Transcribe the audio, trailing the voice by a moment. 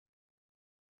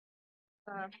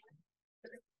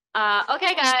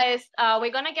Okay, guys,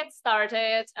 we're gonna get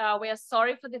started. We are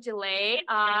sorry for the delay.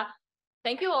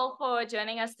 Thank you all for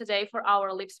joining us today for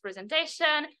our LiPS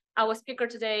presentation. Our speaker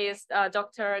today is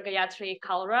Dr. Gayatri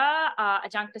Kawlra,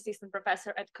 adjunct assistant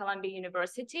professor at Columbia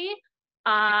University.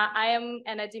 I am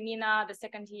an Ademina, the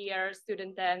second year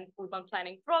student in urban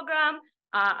planning program.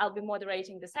 I'll be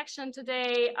moderating the section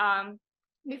today.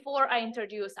 Before I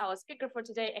introduce our speaker for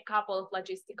today, a couple of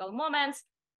logistical moments.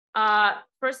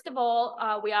 First of all,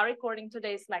 we are recording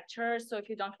today's lecture, so if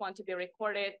you don't want to be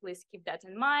recorded, please keep that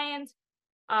in mind.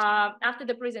 After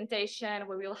the presentation,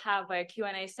 we will have a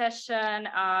Q&A session.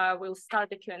 We'll start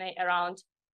the Q&A around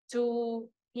 2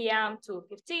 p.m. to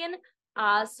 15,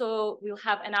 so we'll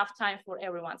have enough time for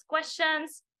everyone's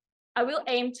questions. I will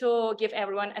aim to give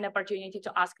everyone an opportunity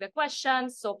to ask the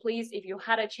questions, so please, if you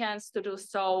had a chance to do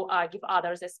so, give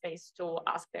others a space to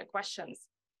ask their questions.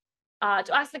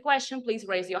 To ask the question, please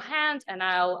raise your hand and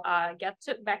I'll get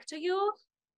back to you.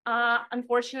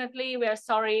 Unfortunately, we are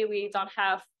sorry we don't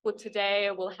have food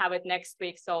today. We'll have it next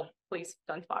week, so please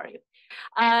don't worry.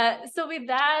 So with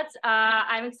that,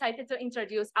 I'm excited to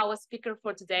introduce our speaker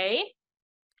for today.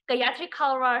 Gayatri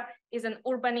Kawlra is an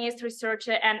urbanist,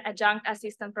 researcher, and adjunct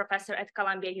assistant professor at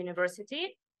Columbia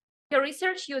University. Her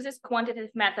research uses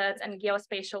quantitative methods and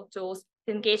geospatial tools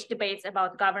to engage debates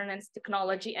about governance,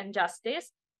 technology, and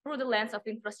justice through the lens of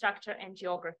infrastructure and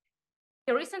geography.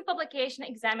 A recent publication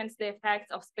examines the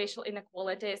effects of spatial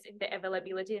inequalities in the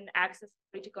availability and access to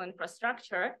critical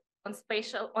infrastructure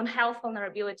on health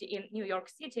vulnerability in New York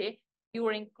City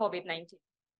during COVID-19.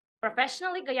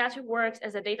 Professionally, Gayatri works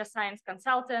as a data science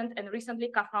consultant and recently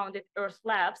co-founded Earth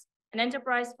Labs, an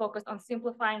enterprise focused on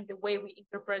simplifying the way we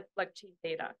interpret blockchain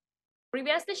data.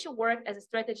 Previously, she worked as a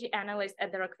strategy analyst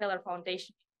at the Rockefeller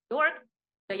Foundation in New York.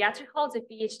 Gayatri holds a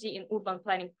PhD in urban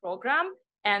planning program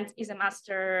and is a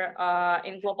master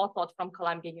in global thought from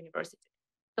Columbia University.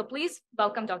 So please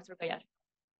welcome Dr. Gayatri.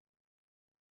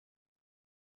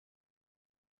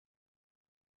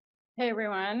 Hey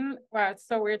everyone, wow, it's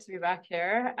so weird to be back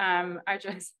here. I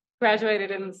just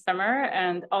graduated in the summer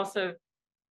and also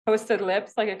hosted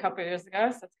LiPS like a couple of years ago,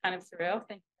 so it's kind of surreal.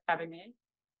 Thank you for having me.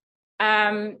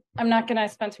 I'm not going to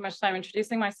spend too much time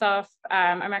introducing myself.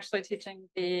 I'm actually teaching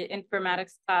the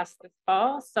informatics class this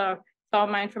fall. So to all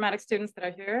my informatics students that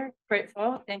are here,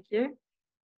 grateful, thank you.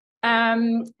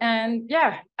 And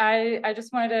yeah, I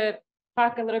just wanted to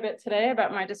talk a little bit today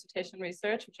about my dissertation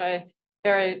research, which I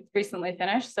very recently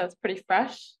finished, so it's pretty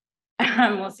fresh.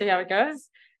 We'll see how it goes.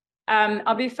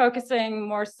 I'll be focusing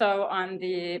more so on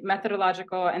the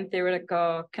methodological and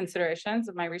theoretical considerations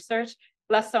of my research,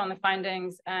 less so on the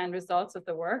findings and results of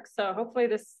the work. So hopefully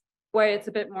this way it's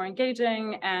a bit more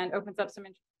engaging and opens up some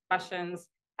interesting questions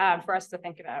for us to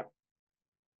think about.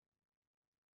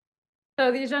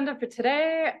 So the agenda for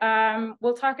today,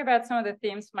 we'll talk about some of the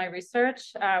themes of my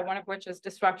research, one of which is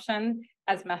disruption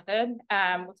as method.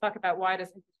 We'll talk about why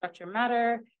does infrastructure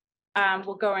matter.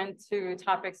 We'll go into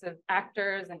topics of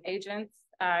actors and agents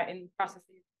in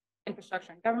processes,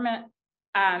 infrastructure and government,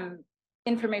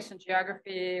 information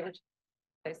geography, which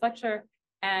today's lecture,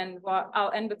 and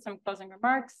I'll end with some closing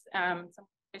remarks, some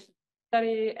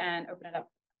study, and open it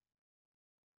up.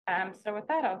 So with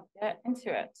that, I'll get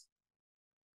into it.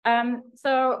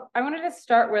 So I wanted to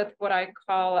start with what I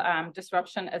call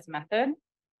disruption as method.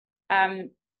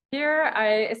 Here,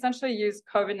 I essentially use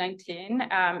COVID-19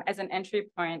 as an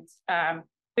entry point to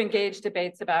engage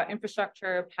debates about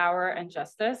infrastructure, power, and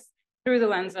justice through the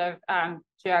lens of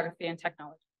geography and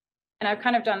technology. And I've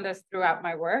kind of done this throughout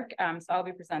my work, so I'll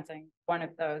be presenting one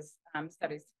of those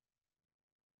studies.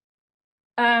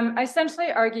 I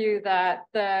essentially argue that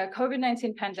the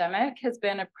COVID-19 pandemic has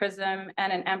been a prism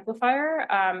and an amplifier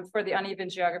for the uneven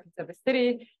geographies of the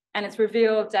city, and it's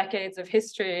revealed decades of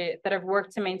history that have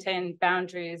worked to maintain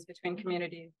boundaries between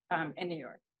communities in New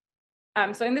York.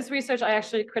 So in this research, I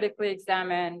actually critically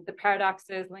examine the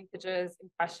paradoxes, linkages, and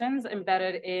questions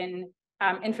embedded in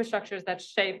infrastructures that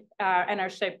shape and are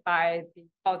shaped by the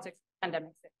politics of the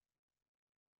pandemic.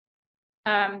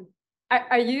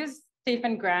 I use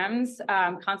Stephen Graham's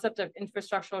concept of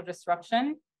infrastructural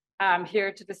disruption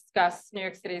here to discuss New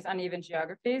York City's uneven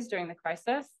geographies during the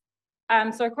crisis.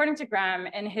 So according to Graham,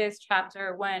 in his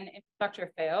chapter, When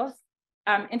Infrastructure Fails,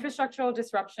 infrastructural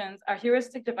disruptions are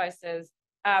heuristic devices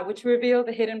which reveal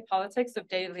the hidden politics of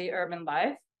daily urban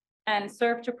life and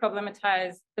serve to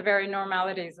problematize the very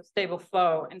normalities of stable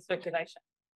flow and circulation.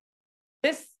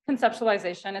 This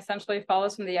conceptualization essentially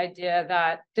follows from the idea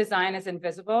that design is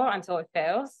invisible until it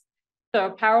fails.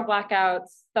 So power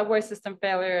blackouts, subway system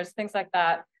failures, things like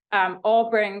that,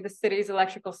 all bring the city's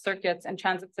electrical circuits and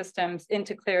transit systems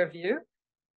into clear view.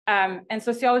 And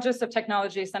sociologists of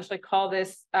technology essentially call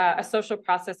this a social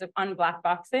process of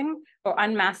unblackboxing or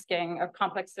unmasking of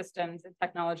complex systems and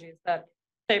technologies that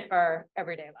shape our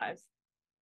everyday lives.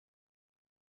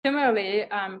 Similarly,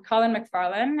 Colin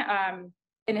McFarlane,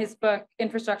 in his book,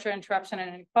 Infrastructure, Interruption,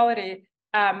 and Inequality,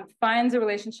 finds a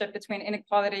relationship between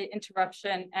inequality,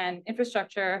 interruption, and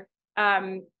infrastructure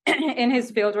in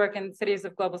his fieldwork in cities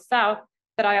of Global South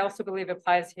that I also believe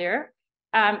applies here.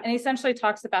 And he essentially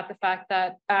talks about the fact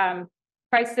that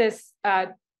crisis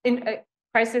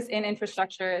in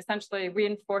infrastructure essentially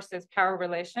reinforces power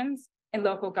relations in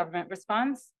local government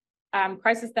response.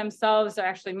 Crises themselves are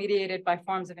actually mediated by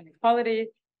forms of inequality,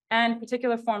 and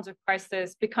particular forms of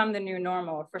crisis become the new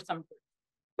normal for some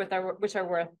groups, which are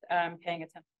worth paying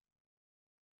attention.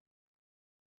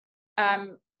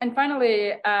 And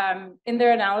finally, in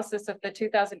their analysis of the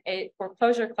 2008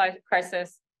 foreclosure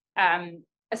crisis,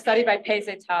 a study by Pays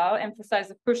et al. Emphasized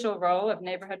the crucial role of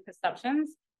neighborhood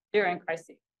perceptions during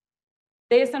crises.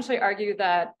 They essentially argue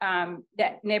that,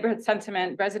 that neighborhood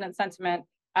sentiment, resident sentiment,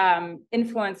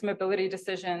 influence mobility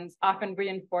decisions, often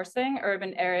reinforcing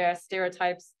urban area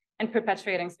stereotypes and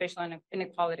perpetuating spatial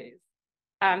inequalities.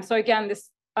 So again, this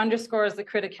underscores the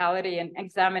criticality in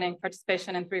examining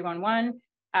participation in 311,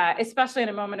 especially in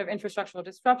a moment of infrastructural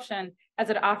disruption, as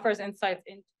it offers insights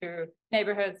into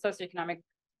neighborhood socioeconomic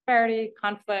disparity,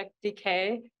 conflict,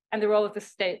 decay, and the role of the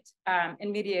state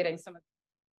in mediating some of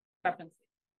the discrepancies.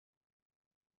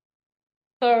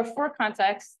 So for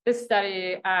context, this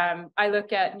study, I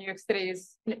look at New York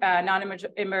City's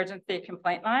non-emergency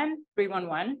complaint line,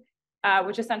 311,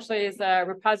 which essentially is a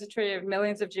repository of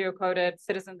millions of geocoded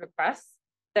citizen requests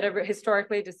that have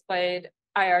historically displayed,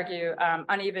 I argue,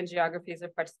 uneven geographies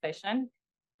of participation.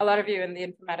 A lot of you in the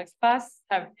informatics class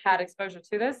have had exposure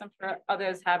to this. I'm sure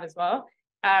others have as well.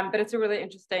 But it's a really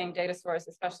interesting data source,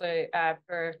 especially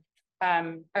for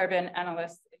urban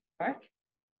analysts in New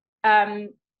York.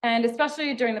 And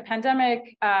especially during the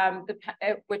pandemic,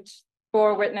 which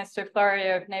bore witness to a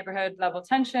flurry of neighborhood level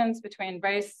tensions between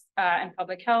race and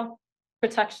public health,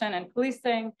 protection and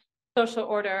policing, social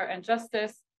order and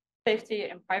justice, safety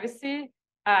and privacy,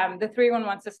 the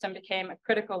 311 system became a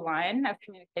critical line of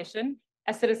communication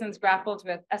as citizens grappled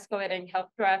with escalating health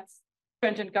threats,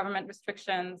 stringent government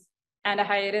restrictions, and a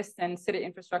hiatus in city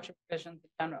infrastructure provisions in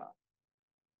general.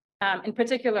 In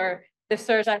particular, the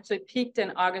surge actually peaked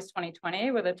in August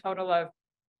 2020 with a total of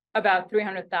about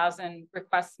 300,000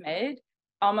 requests made,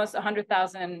 almost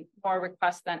 100,000 more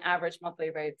requests than average monthly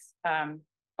rates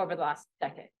over the last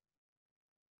decade.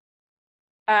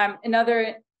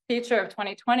 Another feature of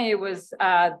 2020 was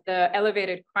the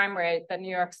elevated crime rate that New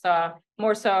York saw,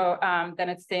 more so than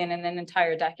it's seen in an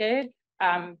entire decade,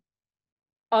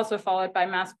 also followed by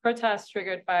mass protests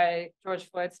triggered by George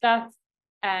Floyd's death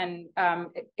and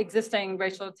existing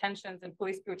racial tensions and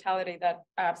police brutality that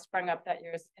sprung up that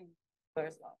year in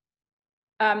as well.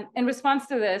 In response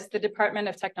to this, the Department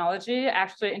of Technology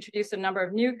actually introduced a number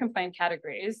of new complaint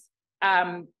categories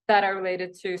that are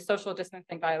related to social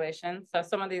distancing violations. So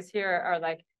some of these here are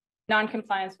like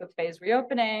non-compliance with phase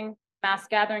reopening, mass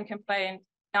gathering complaint,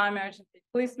 non-emergency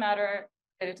police matter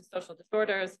related to social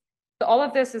disorders. So all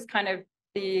of this is kind of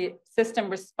the system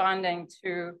responding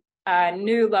to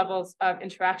new levels of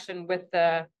interaction with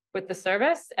the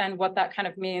service and what that kind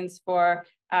of means for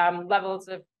levels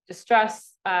of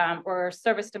distress or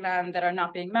service demand that are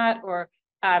not being met or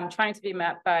trying to be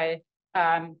met by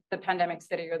the pandemic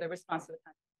city or the response to the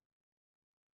pandemic.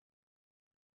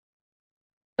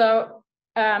 So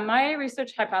my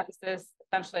research hypothesis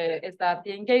essentially is that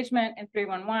the engagement in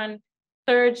 311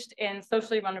 surged in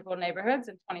socially vulnerable neighborhoods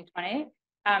in 2020,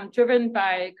 driven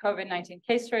by COVID-19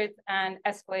 case rates and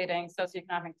escalating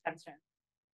socioeconomic tension.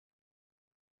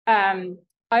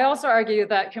 I also argue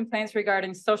that complaints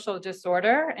regarding social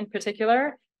disorder in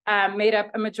particular made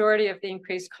up a majority of the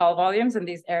increased call volumes in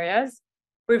these areas,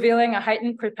 revealing a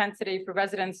heightened propensity for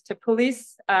residents to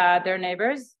police their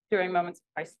neighbors during moments of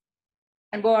crisis.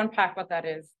 And we'll unpack what that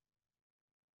is.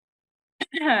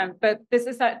 But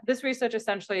this research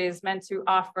essentially is meant to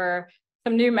offer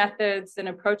some new methods and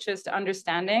approaches to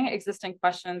understanding existing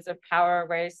questions of power,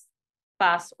 race,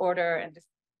 class, order,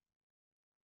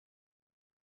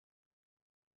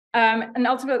 and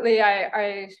ultimately,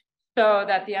 I show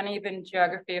that the uneven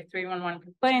geography of 311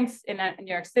 complaints in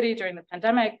New York City during the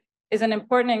pandemic is an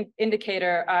important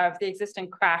indicator of the existing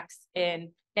cracks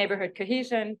in neighborhood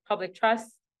cohesion, public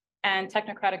trust, and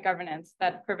technocratic governance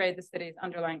that pervade the city's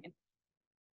underlying.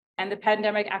 And the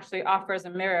pandemic actually offers a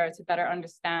mirror to better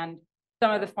understand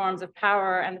some of the forms of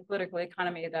power and the political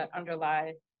economy that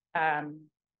underlie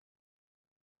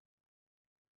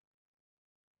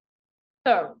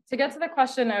So to get to the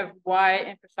question of why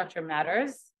infrastructure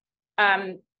matters,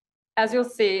 as you'll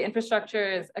see,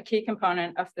 infrastructure is a key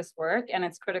component of this work, and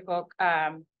it's critical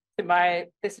to my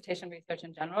dissertation research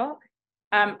in general.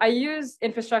 I use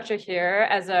infrastructure here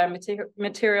as a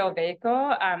material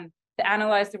vehicle to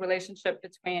analyze the relationship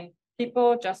between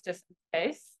people, justice, and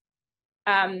space.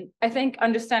 I think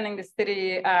understanding the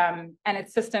city and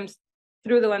its systems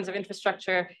through the lens of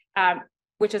infrastructure,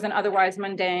 which is an otherwise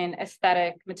mundane,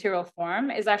 aesthetic, material form,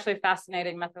 is actually a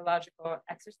fascinating methodological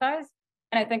exercise,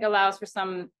 and I think allows for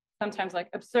sometimes like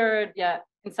absurd yet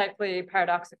insightfully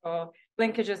paradoxical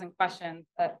linkages and questions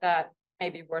that may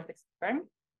be worth exploring.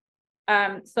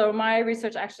 So my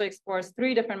research actually explores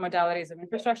 3 different modalities of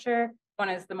infrastructure. One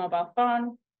is the mobile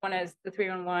phone, one is the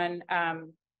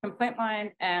 311 complaint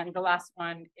line, and the last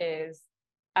one is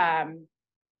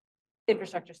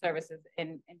infrastructure services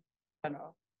in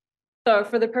general. So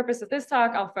for the purpose of this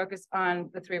talk, I'll focus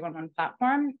on the 311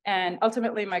 platform. And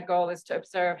ultimately, my goal is to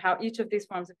observe how each of these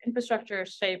forms of infrastructure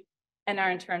shape and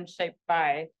are in turn shaped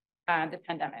by the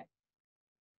pandemic.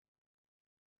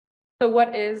 So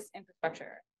what is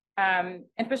infrastructure?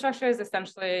 Infrastructure is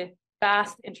essentially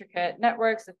vast, intricate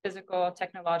networks of physical,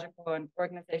 technological, and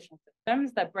organizational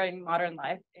systems that bring modern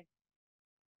life in.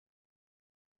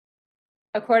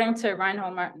 According to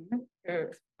Reinhold Martin, who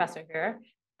is a professor here,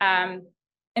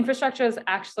 infrastructure is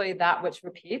actually that which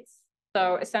repeats.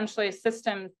 So essentially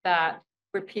systems that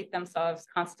repeat themselves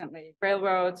constantly.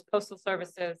 Railroads, postal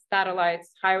services,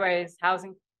 satellites, highways,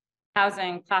 housing,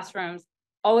 classrooms,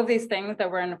 all of these things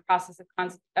that we're in the process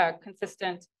of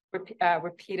consistent,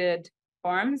 repeated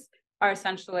forms are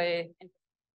essentially.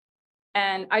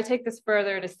 And I take this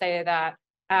further to say that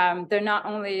they're not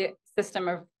only a system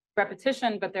of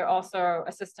repetition, but they're also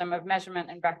a system of measurement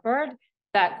and record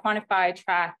that quantify,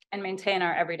 track, and maintain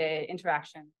our everyday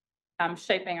interaction,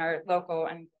 shaping our local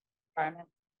and environment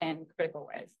in critical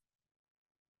ways.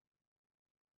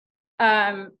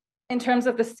 In terms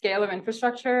of the scale of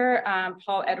infrastructure,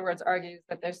 Paul Edwards argues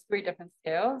that there's 3 different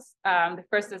scales. The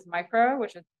first is micro,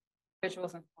 which is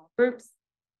individuals and small groups.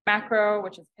 Macro,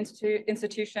 which is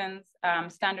institutions,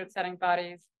 standard-setting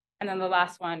bodies. And then the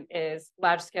last one is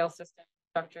large-scale system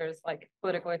structures like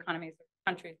political economies of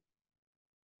countries.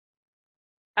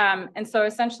 And so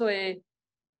essentially,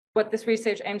 what this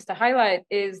research aims to highlight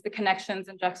is the connections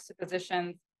and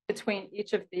juxtapositions between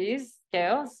each of these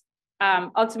scales.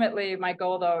 Ultimately, my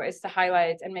goal, though, is to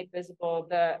highlight and make visible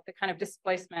the kind of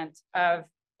displacement of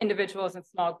individuals and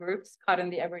small groups caught in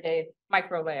the everyday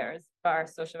micro layers of our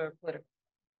socio-political.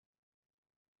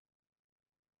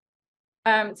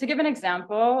 To give an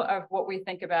example of what we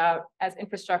think about as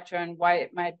infrastructure and why it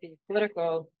might be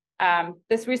political,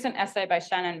 this recent essay by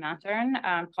Shannon Mattern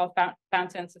called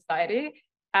Fountain Society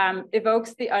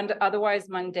evokes the otherwise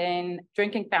mundane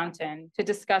drinking fountain to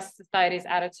discuss society's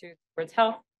attitude towards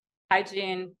health,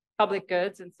 hygiene, public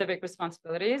goods, and civic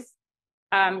responsibilities.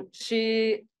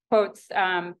 She quotes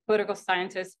political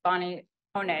scientist Bonnie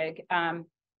Honig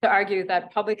to argue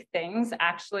that public things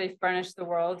actually furnish the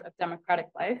world of democratic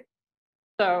life.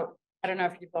 So I don't know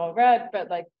if you've all read, but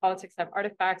like Politics Have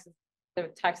Artifacts is the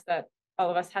text that all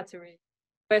of us had to read.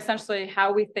 But essentially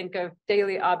how we think of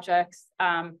daily objects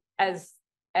as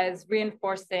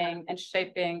reinforcing and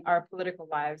shaping our political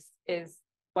lives is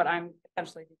what I'm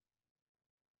essentially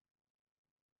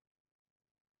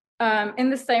doing. In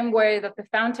the same way that the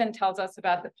fountain tells us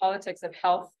about the politics of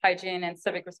health, hygiene, and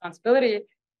civic responsibility,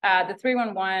 the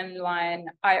 311 line,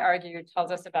 I argue, tells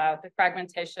us about the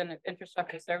fragmentation of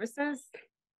infrastructure services,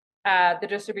 the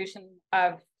distribution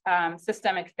of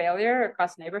systemic failure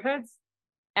across neighborhoods,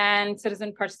 and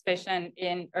citizen participation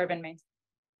in urban maintenance.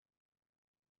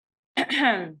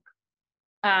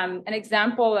 An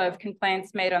example of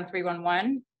complaints made on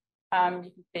 311,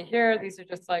 you can see here, these are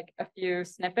just like a few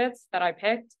snippets that I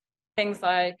picked. Things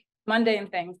like mundane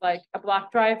things like a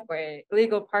blocked driveway,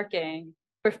 illegal parking,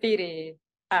 graffiti,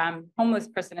 homeless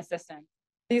person assistance.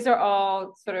 These are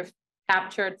all sort of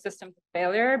captured systems of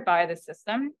failure by the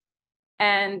system.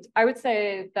 And I would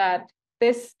say that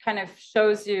this kind of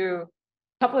shows you a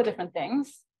couple of different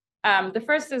things. The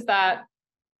first is that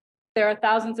there are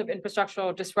thousands of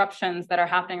infrastructural disruptions that are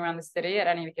happening around the city at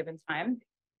any given time.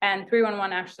 And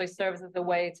 311 actually serves as a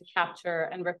way to capture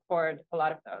and record a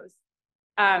lot of those.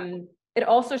 It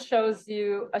also shows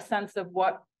you a sense of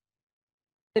what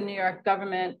the New York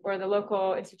government or the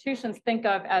local institutions think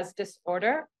of as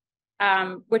disorder,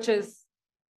 which is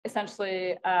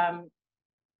essentially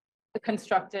the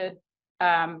constructed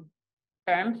term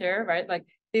here, right? Like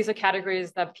these are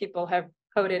categories that people have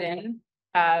coded in.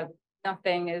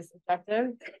 Nothing is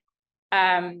objective.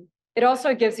 it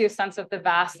also gives you a sense of the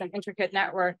vast and intricate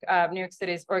network of New York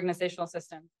City's organizational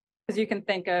system, because you can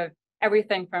think of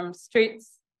everything from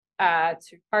streets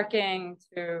to parking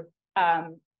to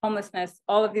homelessness,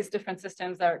 all of these different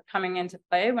systems that are coming into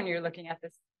play when you're looking at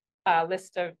this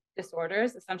list of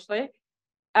disorders, essentially.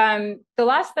 The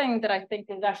last thing that I think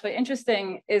is actually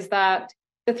interesting is that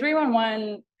the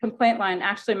 311 complaint line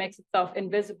actually makes itself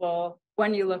invisible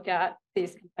when you look at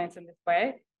these complaints in this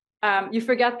way. You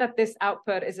forget that this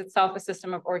output is itself a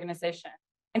system of organization.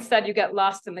 Instead, you get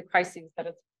lost in the crises that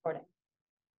it's reporting.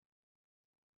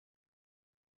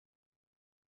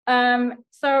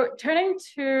 So turning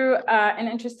to an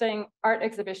interesting art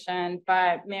exhibition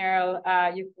by Meryl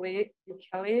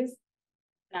Euclides,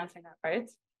 pronouncing that right.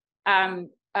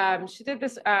 She did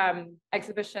this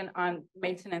exhibition on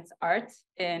maintenance art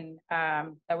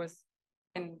that was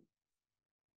in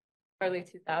early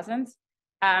 2000s.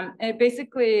 And it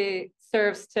basically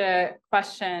serves to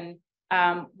question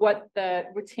what the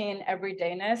routine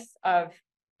everydayness of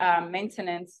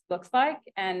maintenance looks like,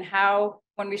 and how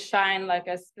when we shine like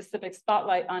a specific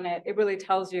spotlight on it, it really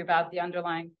tells you about the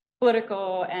underlying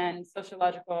political and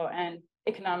sociological and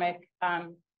economic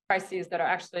crises that are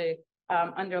actually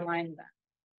underlying that.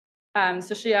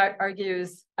 So she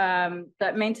argues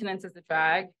that maintenance is a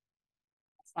drag,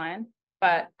 that's fine,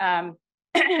 but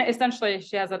essentially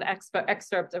she has an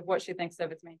excerpt of what she thinks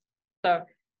of as maintenance. So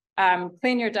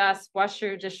clean your desk, wash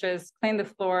your dishes, clean the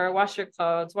floor, wash your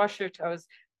clothes, wash your toes.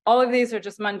 All of these are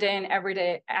just mundane,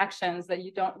 everyday actions that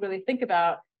you don't really think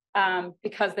about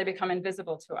because they become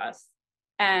invisible to us.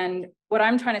 And what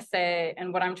I'm trying to say,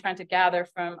 and what I'm trying to gather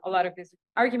from a lot of these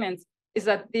arguments, is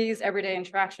that these everyday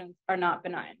interactions are not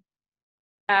benign.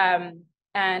 And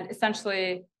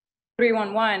essentially,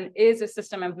 311 is a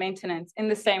system of maintenance in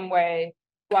the same way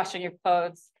washing your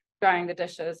clothes, drying the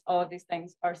dishes, all of these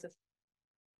things are systems.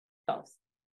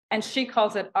 And she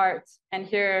calls it art. And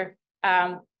here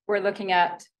we're looking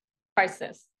at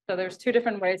crisis. So there's two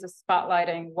different ways of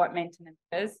spotlighting what maintenance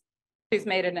is. She's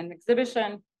made it an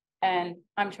exhibition, and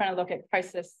I'm trying to look at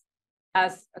crisis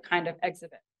as a kind of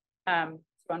exhibit to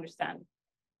understand.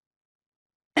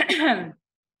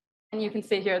 And you can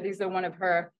see here, these are one of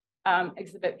her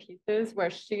exhibit pieces where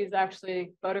she's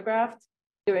actually photographed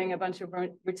doing a bunch of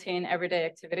routine everyday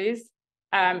activities.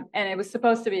 And it was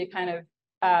supposed to be kind of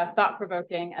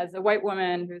thought-provoking as a white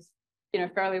woman who's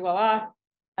fairly well off,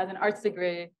 has an arts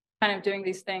degree, kind of doing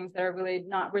these things that are really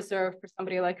not reserved for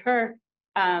somebody like her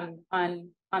on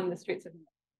the streets of New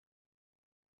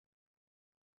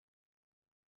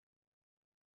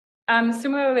York.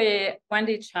 Similarly,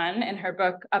 Wendy Chun, in her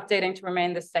book, Updating to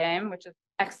Remain the Same, which is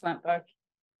an excellent book,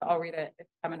 I'll read it if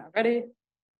you haven't already.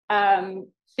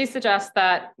 She suggests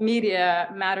that media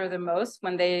matter the most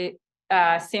when they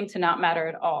seem to not matter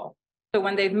at all. So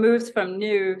when they've moved from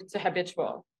new to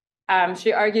habitual.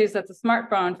 She argues that the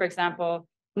smartphone, for example,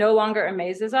 no longer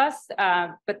amazes us,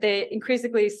 but they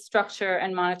increasingly structure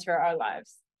and monitor our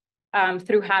lives.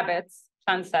 Through habits,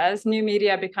 Chun says, new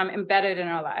media become embedded in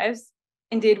our lives.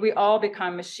 Indeed, we all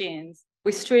become machines.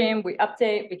 We stream, we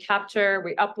update, we capture,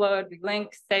 we upload, we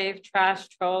link, save, trash,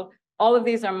 troll. All of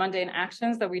these are mundane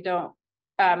actions that we don't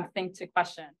think to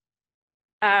question.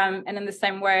 And in the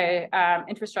same way,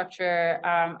 infrastructure,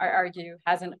 I argue,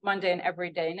 has a mundane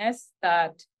everydayness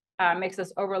that makes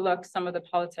us overlook some of the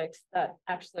politics that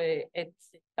actually it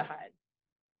seeks to hide.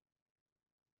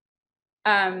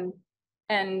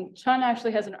 And Chun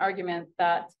actually has an argument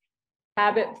that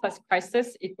habit plus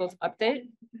crisis equals update.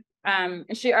 And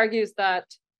she argues that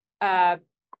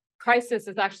crisis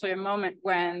is actually a moment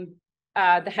when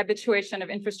the habituation of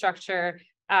infrastructure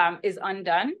is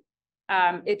undone.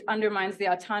 It undermines the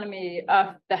autonomy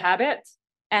of the habit,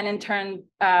 and in turn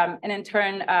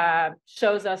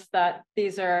shows us that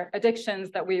these are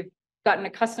addictions that we've gotten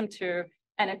accustomed to,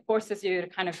 and it forces you to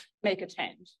kind of make a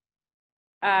change.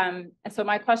 And so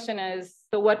my question is,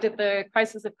 so what did the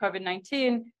crisis of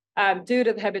COVID-19 do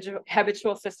to the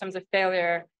habitual systems of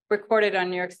failure recorded on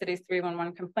New York City's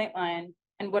 311 complaint line,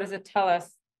 and what does it tell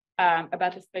us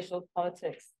about the spatial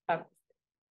politics of the city?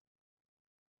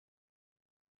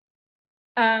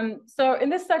 So in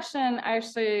this section, I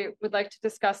actually would like to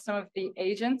discuss some of the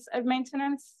agents of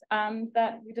maintenance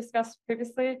that we discussed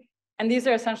previously. And these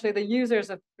are essentially the users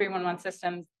of 311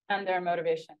 systems and their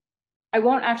motivation. I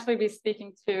won't actually be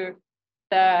speaking to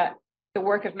the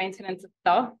work of maintenance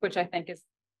itself, which I think is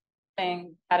a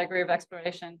category of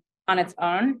exploration on its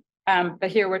own. But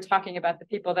here we're talking about the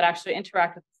people that actually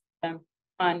interact with the system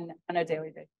on a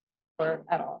daily basis or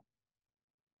at all.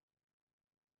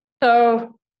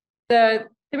 So the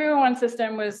The 311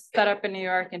 system was set up in New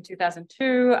York in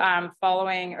 2002,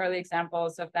 following early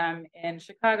examples of them in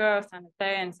Chicago, San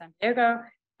Jose, and San Diego.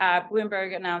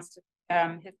 Bloomberg announced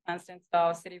his plans to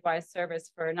install citywide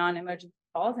service for non-emergency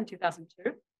calls in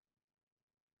 2002.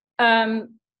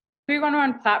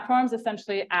 311 platforms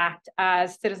essentially act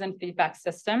as citizen feedback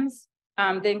systems.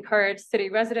 They encourage city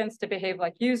residents to behave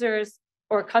like users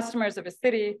or customers of a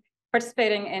city,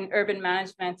 participating in urban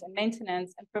management and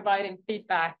maintenance and providing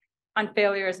feedback on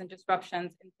failures and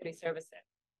disruptions in city services.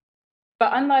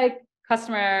 But unlike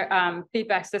customer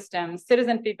feedback systems,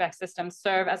 citizen feedback systems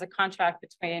serve as a contract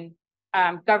between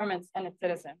governments and its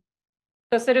citizens.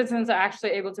 So citizens are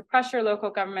actually able to pressure local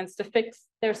governments to fix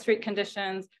their street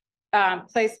conditions,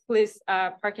 place police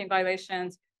parking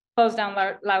violations, close down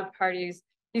loud parties.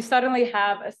 You suddenly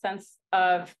have a sense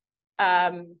of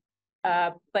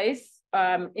place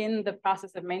in the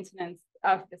process of maintenance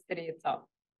of the city itself.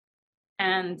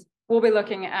 And we'll be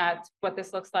looking at what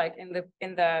this looks like in the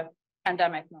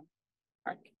pandemic moment.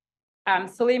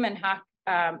 Salim and Haq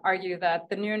argue that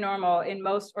the new normal in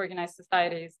most organized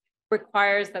societies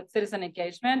requires that citizen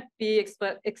engagement be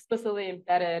explicitly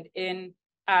embedded in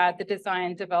the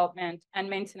design, development, and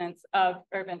maintenance of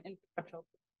urban infrastructure.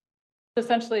 So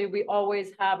essentially, we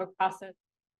always have a process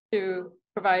to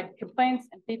provide complaints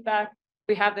and feedback.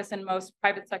 We have this in most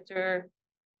private sector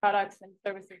products and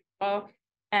services as well.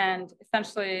 And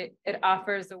essentially, it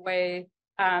offers a way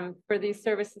for these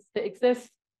services to exist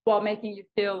while making you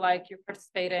feel like you're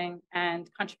participating and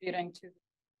contributing to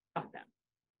them.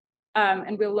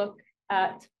 And we'll look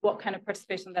at what kind of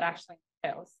participation that actually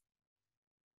entails.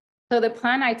 So the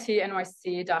Plan IT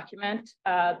NYC document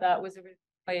that was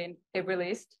originally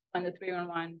released when the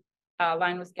 311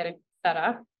 line was getting set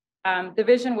up, the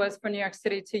vision was for New York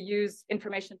City to use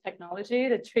information technology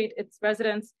to treat its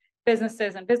residents,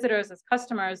 businesses, and visitors as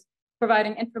customers,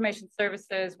 providing information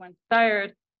services when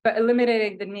desired, but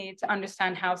eliminating the need to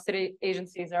understand how city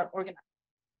agencies are organized.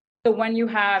 So when you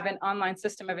have an online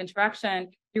system of interaction,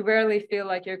 you rarely feel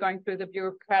like you're going through the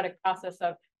bureaucratic process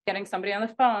of getting somebody on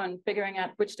the phone, figuring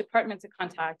out which department to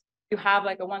contact. You have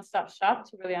like a one-stop shop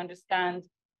to really understand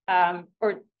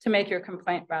or to make your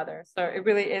complaint rather. So it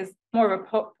really is more of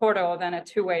a portal than a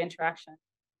two-way interaction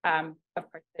of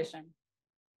participation.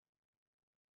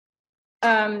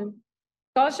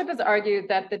 Scholarship has argued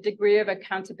that the degree of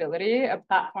accountability a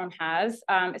platform has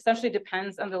essentially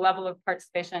depends on the level of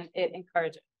participation it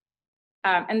encourages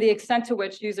and the extent to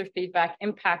which user feedback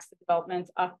impacts the development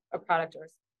of a product or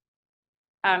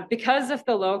service. Because of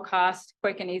the low cost,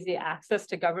 quick and easy access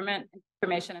to government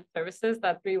information and services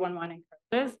that 311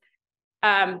 encourages,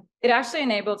 it actually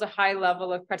enables a high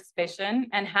level of participation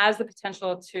and has the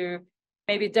potential to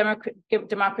maybe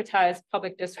democratize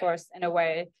public discourse in a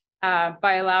way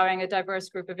by allowing a diverse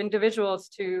group of individuals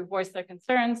to voice their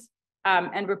concerns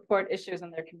and report issues in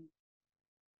their community.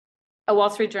 A Wall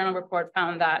Street Journal report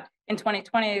found that in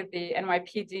 2020, the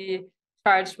NYPD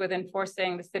charged with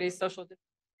enforcing the city's social distancing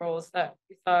rules that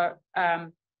we saw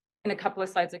in a couple of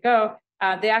slides ago,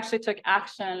 they actually took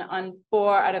action on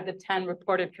 4 out of the 10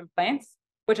 reported complaints,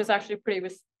 which is actually a pretty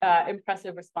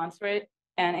impressive response rate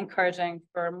and encouraging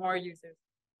for more users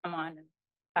to come on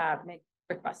and make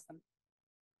requests.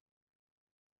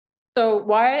 So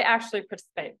why actually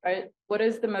participate, right? What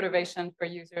is the motivation for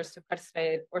users to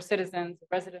participate or citizens,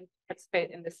 residents to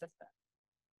participate in this system?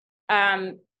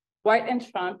 White and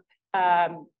Trump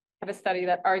have a study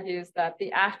that argues that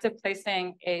the act of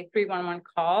placing a 311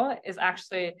 call is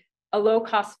actually a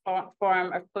low-cost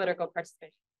form of political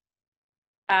participation.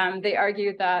 They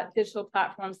argue that digital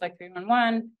platforms like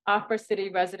 311 offer city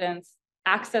residents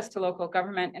access to local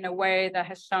government in a way that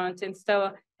has shown to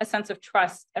instill a sense of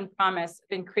trust and promise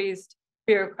of increased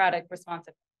bureaucratic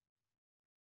responsiveness.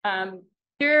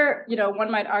 Here,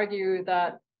 one might argue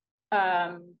that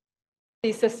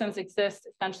these systems exist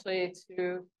essentially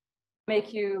to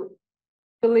make you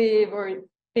believe or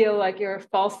feel like you're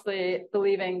falsely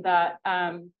believing that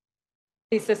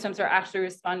these systems are actually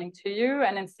responding to you,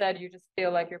 and instead you just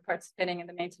feel like you're participating in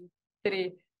the maintenance of the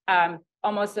city,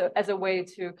 almost as a way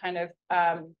to kind of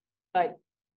like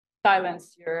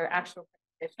silence your actual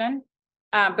participation.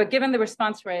 But given the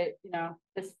response rate,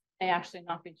 this may actually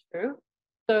not be true.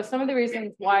 So some of the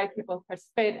reasons why people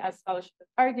participate, as scholarship has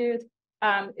argued,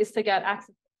 is to get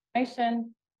access to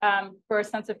information, for a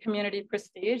sense of community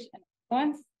prestige and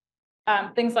influence.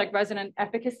 Things like resident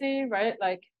efficacy, right?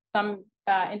 Like some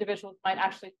individuals might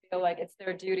actually feel like it's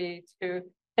their duty to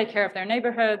take care of their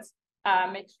neighborhoods,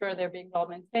 make sure they're being well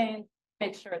maintained,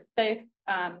 make sure it's safe.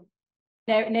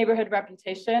 Neighborhood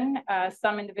reputation.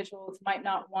 Some individuals might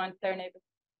not want their neighborhood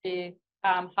to be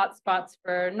hotspots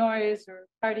for noise or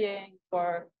partying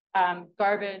or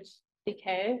garbage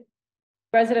decay.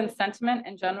 Resident sentiment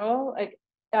in general, like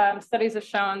studies have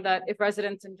shown that if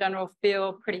residents in general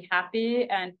feel pretty happy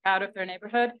and proud of their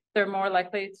neighborhood, they're more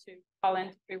likely to call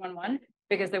in 311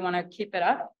 because they want to keep it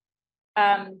up.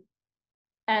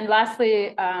 And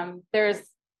lastly, there's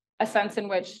a sense in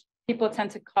which people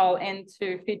tend to call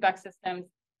into feedback systems,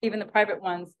 even the private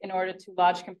ones, in order to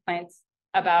lodge complaints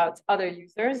about other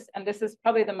users. And this is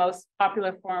probably the most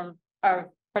popular form of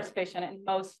participation in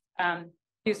most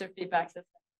user feedback systems.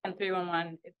 And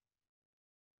 311 is,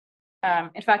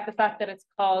 in fact, the fact that it's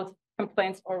called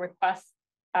complaints or requests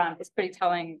is pretty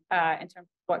telling in terms of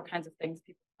what kinds of things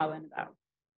people call in about.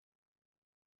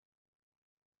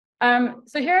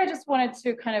 So here I just wanted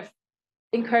to kind of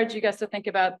encourage you guys to think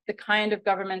about the kind of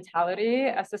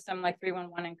governmentality a system like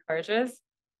 311 encourages.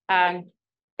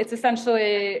 It's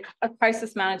essentially a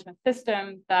crisis management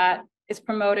system that is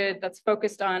promoted, that's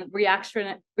focused on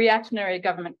reactionary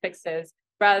government fixes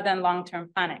rather than long-term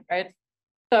planning, right?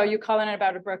 So you call in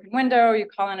about a broken window, you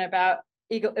call in about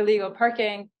illegal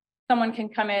parking, someone can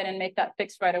come in and make that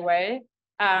fix right away.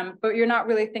 But you're not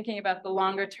really thinking about the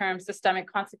longer-term systemic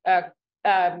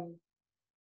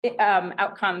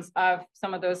outcomes of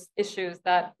some of those issues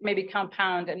that maybe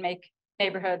compound and make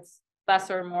neighborhoods less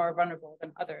or more vulnerable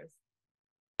than others.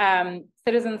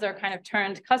 Citizens are kind of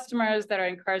turned customers that are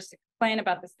encouraged to complain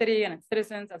about the city and its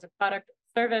citizens as a product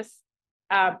or service.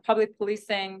 Public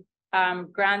policing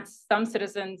grants some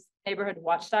citizens neighborhood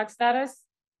watchdog status,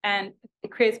 and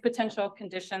it creates potential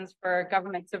conditions for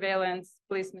government surveillance,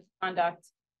 police misconduct,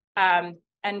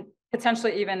 and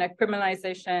potentially even a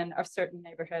criminalization of certain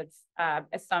neighborhoods,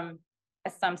 as some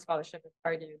scholarship has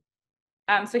argued.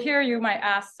 So here you might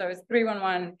ask, so is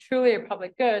 311 truly a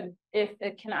public good if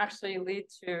it can actually lead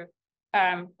to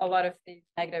a lot of these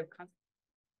negative consequences?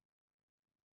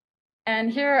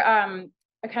 And here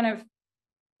I kind of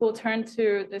will turn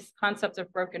to this concept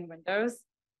of broken windows,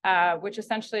 which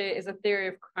essentially is a theory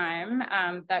of crime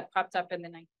that popped up in the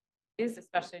 1990s,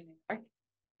 especially in New York.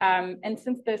 And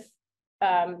since this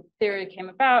theory came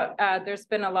about, there's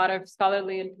been a lot of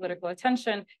scholarly and political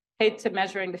attention paid to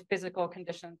measuring the physical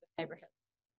conditions of neighborhoods.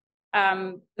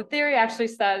 The theory actually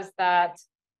says that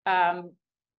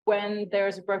when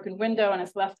there's a broken window and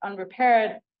it's left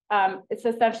unrepaired, it's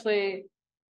essentially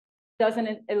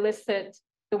doesn't elicit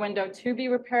the window to be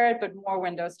repaired, but more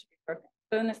windows to be broken.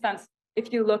 So in a sense,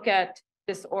 if you look at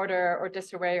disorder or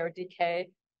disarray or decay,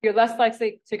 you're less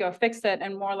likely to go fix it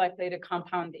and more likely to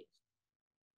compound these.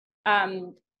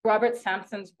 Robert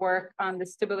Sampson's work on the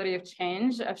stability of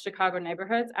change of Chicago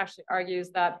neighborhoods actually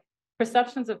argues that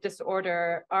perceptions of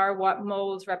disorder are what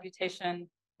molds reputation,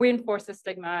 reinforces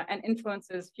stigma, and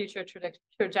influences future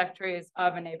trajectories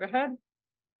of a neighborhood.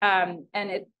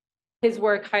 His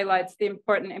work highlights the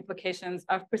important implications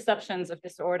of perceptions of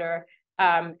disorder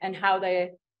and how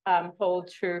they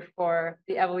hold true for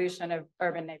the evolution of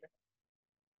urban neighborhoods.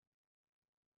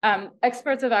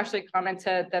 Experts have actually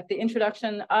commented that the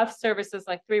introduction of services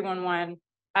like 311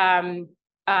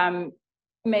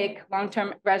 make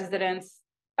long-term residents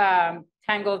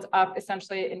tangled up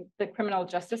essentially in the criminal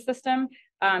justice system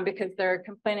because they're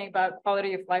complaining about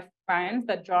quality of life crimes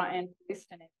that draw in police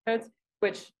to neighborhoods,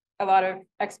 which a lot of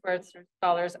experts or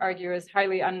scholars argue is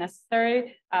highly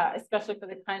unnecessary, especially for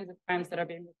the kinds of crimes that are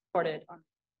being reported on.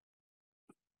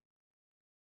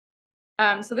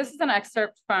 So this is an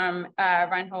excerpt from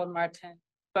Reinhold Martin's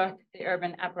book, The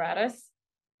Urban Apparatus.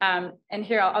 And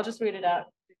here, I'll just read it out.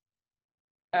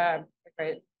 A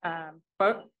great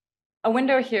quote. A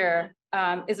window here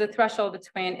is a threshold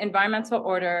between environmental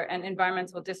order and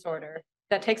environmental disorder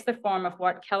that takes the form of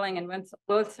what Kelling and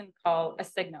Wilson call a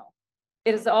signal.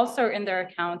 It is also, in their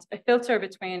account, a filter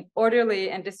between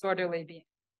orderly and disorderly beings,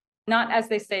 not, as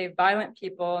they say, violent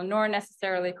people, nor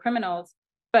necessarily criminals,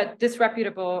 but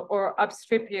disreputable or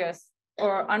obstreperous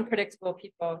or unpredictable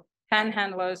people,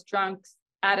 panhandlers, drunks,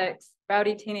 addicts,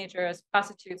 rowdy teenagers,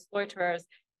 prostitutes, loiterers,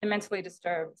 and mentally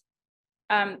disturbed.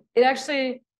 It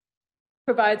actually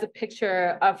provides a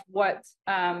picture of what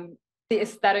the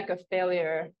aesthetic of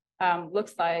failure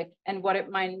looks like and what it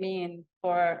might mean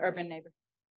for urban neighborhoods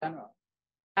in general.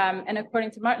 And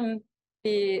according to Martin,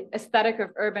 the aesthetic of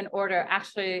urban order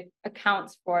actually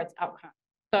accounts for its outcome.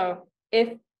 So if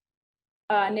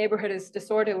a neighborhood is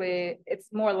disorderly,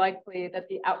 it's more likely that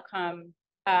the outcome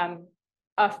in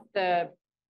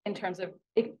terms of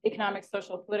economic,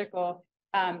 social, political,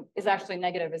 is actually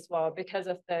negative as well because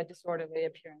of the disorderly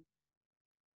appearance.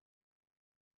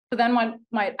 So then one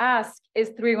might ask, is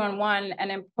 311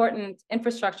 an important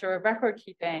infrastructure of record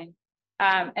keeping?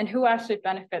 And who actually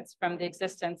benefits from the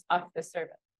existence of this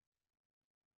service?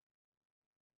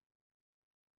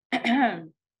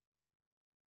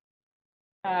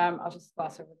 I'll just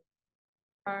gloss over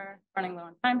are running low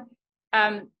on time.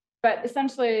 But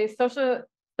essentially,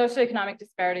 socioeconomic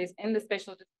disparities in the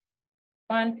spatial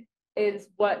one is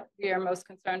what we are most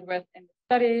concerned with in the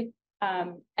study.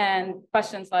 And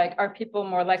questions like, are people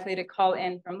more likely to call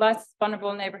in from less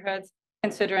vulnerable neighborhoods,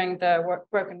 considering the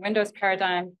broken windows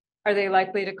paradigm? Are they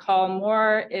likely to call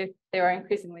more if they are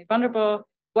increasingly vulnerable?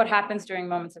 What happens during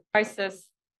moments of crisis?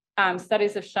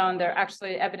 Studies have shown there are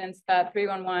actually evidence that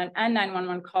 311 and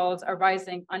 911 calls are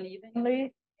rising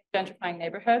unevenly in gentrifying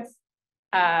neighborhoods.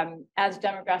 As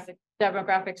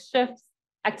demographics shifts,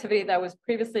 activity that was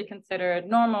previously considered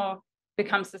normal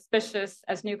becomes suspicious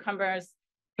as newcomers,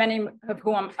 many of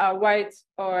whom are white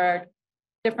or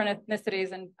different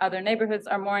ethnicities in other neighborhoods,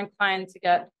 are more inclined to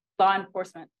get law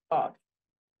enforcement involved.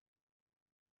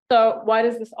 So why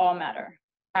does this all matter?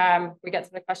 We get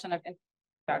to the question of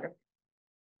geography.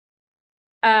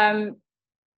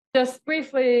 Just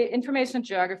briefly, information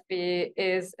geography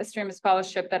is a stream of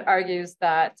scholarship that argues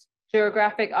that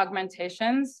geographic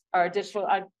augmentations or digital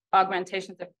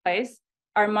augmentations of place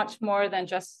are much more than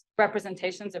just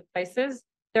representations of places.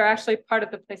 They're actually part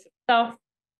of the place itself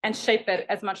and shape it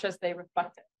as much as they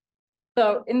reflect it.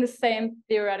 So in the same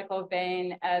theoretical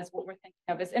vein as what we're thinking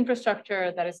of as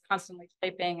infrastructure that is constantly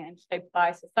shaping and shaped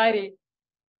by society,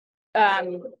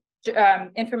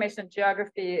 information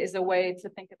geography is a way to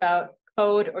think about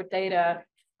code or data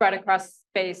spread across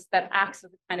space that acts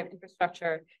as a kind of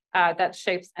infrastructure that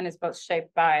shapes and is both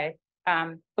shaped by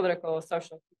political,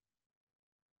 social.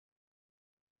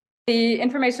 The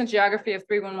information geography of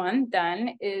 311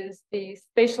 then is the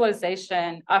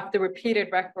spatialization of the repeated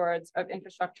records of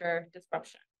infrastructure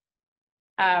disruption.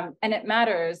 And it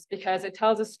matters because it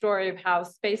tells a story of how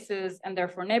spaces and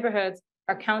therefore neighborhoods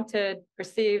are counted,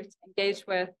 perceived, engaged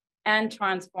with, and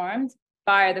transformed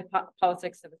by the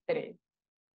politics of the city.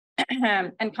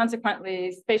 And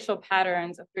consequently, spatial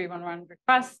patterns of 311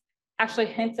 requests actually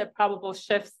hint at probable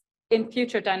shifts in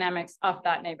future dynamics of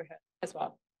that neighborhood as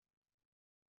well.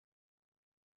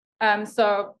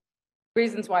 So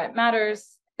reasons why it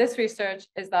matters, this research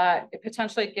is that it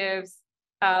potentially gives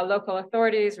local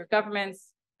authorities or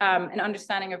governments an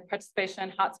understanding of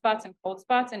participation hotspots and cold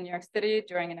spots in New York City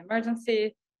during an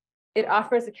emergency. It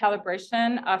offers a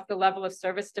calibration of the level of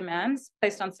service demands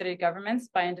placed on city governments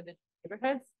by individual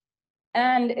neighborhoods.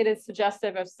 And it is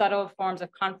suggestive of subtle forms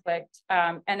of conflict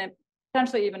and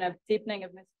potentially even a deepening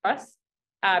of mistrust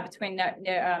between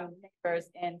neighbors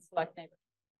in select neighborhoods.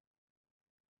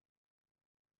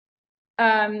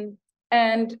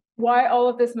 And why all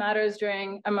of this matters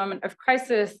during a moment of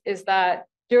crisis is that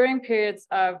during periods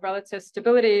of relative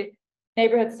stability,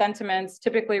 neighborhood sentiments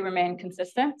typically remain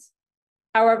consistent.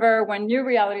 However, when new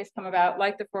realities come about,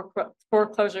 like the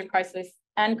foreclosure crisis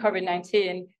and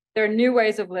COVID-19, there are new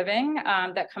ways of living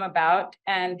that come about,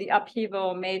 and the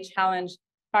upheaval may challenge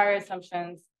prior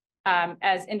assumptions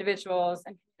as individuals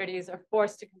and communities are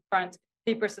forced to confront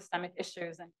deeper systemic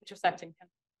issues and intersecting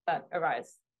that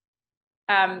arise.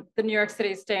 The New York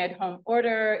City stay-at-home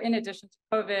order, in addition to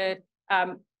COVID,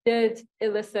 did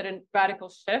elicit a radical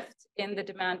shift in the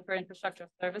demand for infrastructure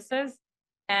services.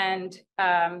 And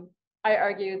I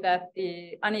argue that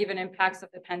the uneven impacts of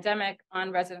the pandemic on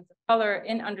residents of color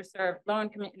in underserved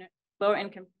low-income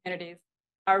communities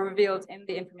are revealed in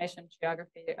the information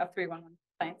geography of 311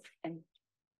 complaints.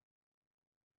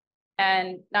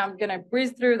 And now I'm going to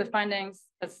breeze through the findings.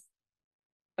 It's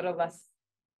a little less.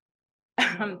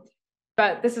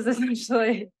 But this is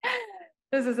essentially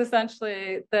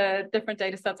the different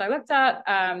data sets I looked at.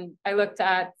 I looked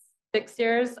at 6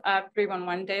 years of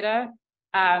 311 data.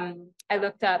 I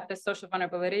looked at the social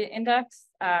vulnerability index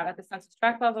at the census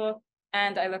tract level,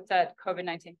 and I looked at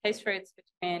COVID-19 case rates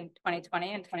between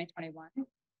 2020 and 2021.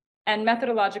 And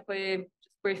methodologically,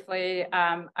 just briefly,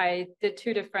 I did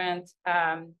 2 different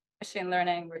machine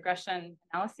learning regression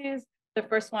analyses. The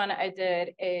first one, I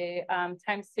did a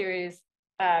time series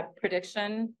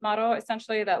prediction model,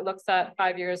 essentially, that looks at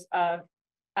 5 years of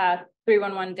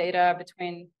 311 data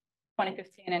between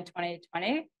 2015 and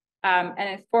 2020. And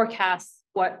it forecasts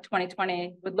what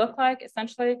 2020 would look like,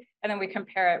 essentially. And then we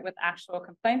compare it with actual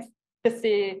complaints to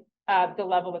see the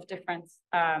level of difference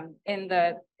in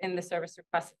the service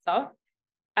request itself.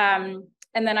 And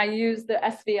then I use the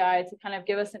SVI to kind of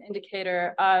give us an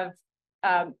indicator of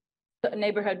the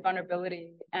neighborhood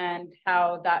vulnerability and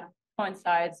how that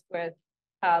coincides with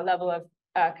level of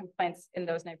complaints in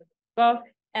those neighborhoods as well.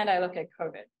 And I look at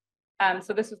COVID.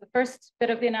 So this was the first bit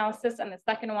of the analysis, and the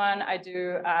second one I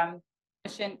do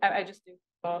I just do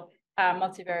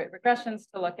multivariate regressions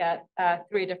to look at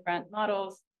 3 different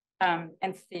models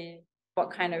and see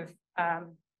what kind of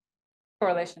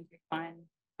correlations we find.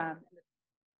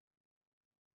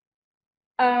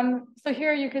 So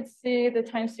here you could see the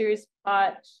time series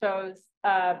plot shows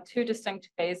two distinct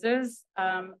phases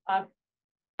of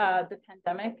the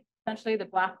pandemic. Essentially, the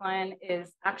black line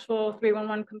is actual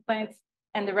 311 complaints,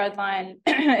 and the red line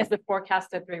is the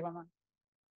forecasted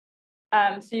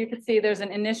 311. So you can see there's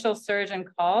an initial surge in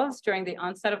calls during the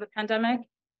onset of the pandemic,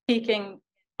 peaking in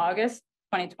August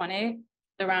 2020,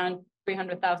 around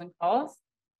 300,000 calls.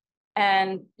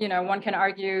 And one can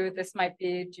argue this might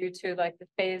be due to like the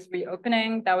phase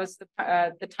reopening. That was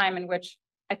the time in which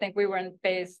I think we were in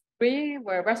phase 3,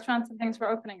 where restaurants and things were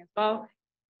opening as well.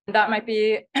 And that might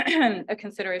be a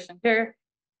consideration here.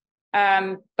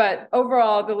 But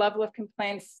overall, the level of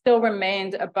complaints still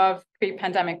remained above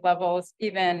pre-pandemic levels,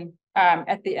 even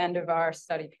at the end of our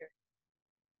study period.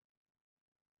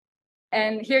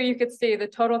 And here you could see the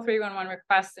total 311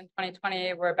 requests in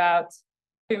 2020 were about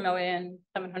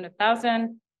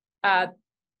 2,700,000.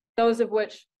 Those of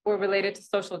which were related to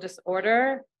social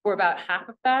disorder were about half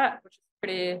of that, which is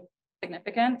pretty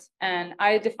significant. And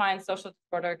I define social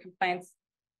disorder complaints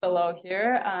below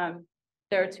here.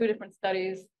 There are 2 different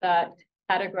studies that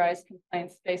categorize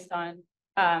complaints based on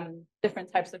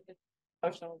different types of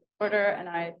social disorder, and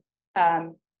I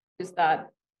use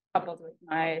that coupled with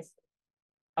my.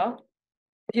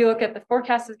 If you look at the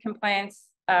forecasted complaints,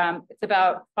 it's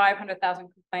about 500,000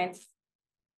 complaints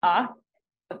off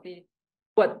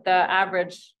what the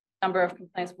average number of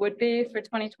complaints would be for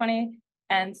 2020,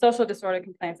 and social disorder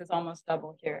complaints is almost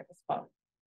double here as well.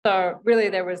 So really,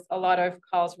 there was a lot of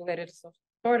calls related to social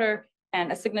disorder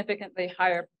and a significantly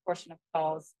higher proportion of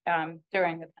calls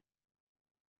during the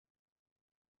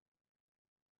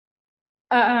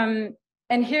pandemic.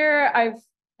 And here I've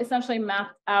essentially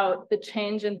mapped out the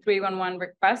change in 311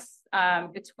 requests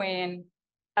between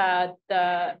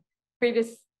the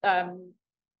previous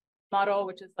model,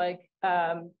 which is like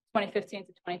 2015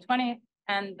 to 2020,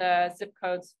 and the zip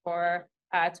codes for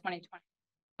 2020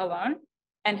 alone.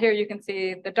 And here you can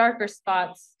see the darker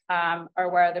spots are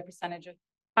where the percentage is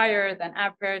higher than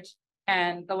average,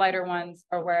 and the lighter ones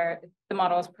are where the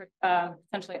model is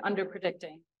essentially under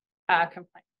predicting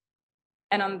complaints.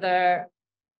 And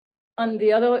on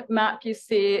the other map, you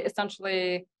see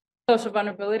essentially social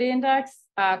vulnerability index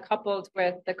coupled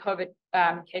with the COVID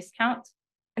case count.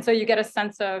 And so you get a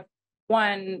sense of,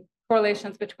 one,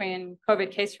 correlations between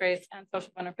COVID case rates and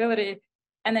social vulnerability.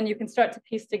 And then you can start to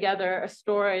piece together a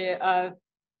story of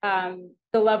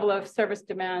the level of service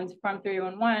demand from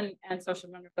 311 and social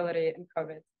vulnerability and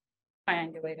COVID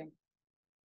triangulating.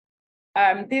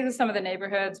 These are some of the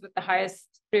neighborhoods with the highest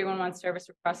 311 service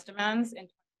request demands in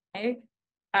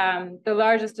 2020. The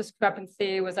largest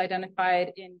discrepancy was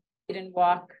identified in Eden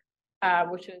Walk,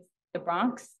 which is the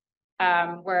Bronx,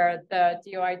 where the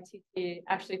DOITT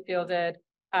actually fielded,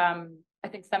 I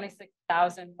think,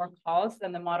 76,000 more calls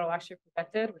than the model actually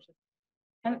projected, which is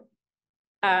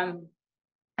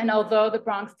and although the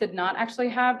Bronx did not actually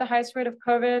have the highest rate of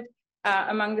COVID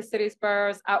among the city's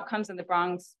boroughs, outcomes in the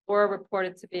Bronx were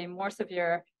reported to be more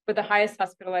severe, with the highest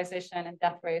hospitalization and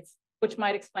death rates, which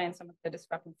might explain some of the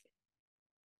discrepancy.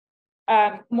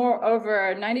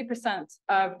 Moreover, 90%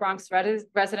 of Bronx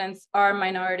residents are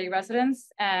minority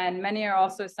residents, and many are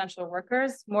also essential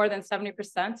workers. More than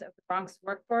 70% of the Bronx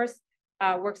workforce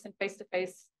works in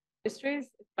face-to-face industries,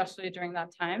 especially during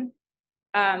that time.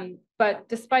 But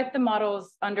despite the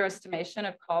model's underestimation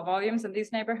of call volumes in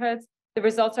these neighborhoods, the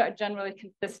results are generally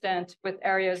consistent with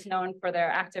areas known for their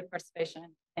active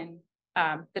participation in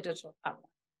the digital platform.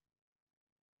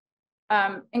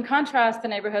 In contrast, the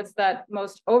neighborhoods that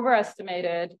most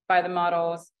overestimated by the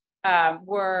models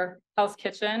were Hell's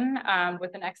Kitchen,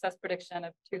 with an excess prediction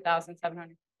of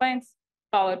 2,700 complaints,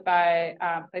 followed by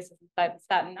places in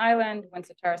Staten Island,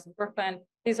 Windsor Terrace, and Brooklyn.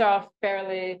 These are all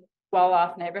fairly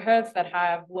well-off neighborhoods that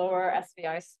have lower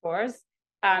SVI scores,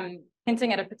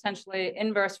 hinting at a potentially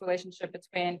inverse relationship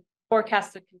between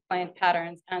forecasted complaint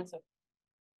patterns and so.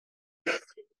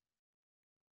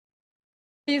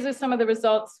 These are some of the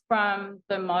results from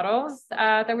the models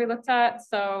that we looked at.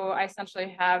 So I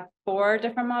essentially have 4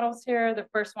 different models here. The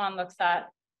first one looks at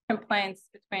complaints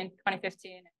between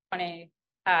 2015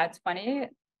 and 2020,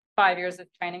 5 years of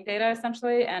training data,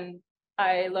 essentially. And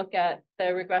I look at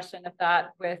the regression of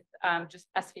that with just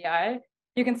SVI.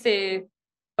 You can see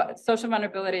social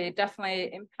vulnerability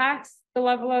definitely impacts the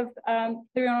level of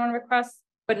 311 requests,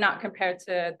 but not compared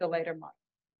to the later model.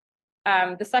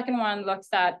 The second one looks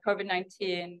at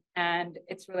COVID-19 and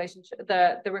its relationship,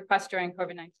 the request during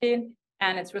COVID-19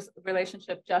 and its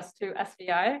relationship just to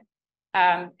SVI.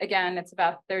 Again, it's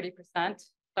about 30%,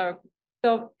 so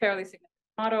still fairly significant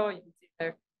model. You can see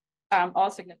they're all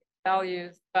significant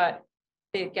values, but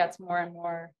it gets more and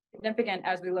more significant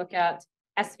as we look at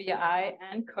SVI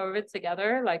and COVID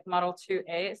together, like model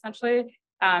 2A essentially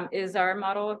is our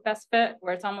model of best fit,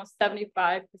 where it's almost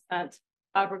 75%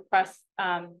 of requests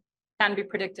can be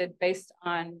predicted based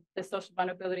on the social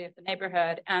vulnerability of the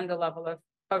neighborhood and the level of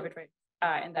COVID rates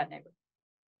in that neighborhood.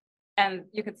 And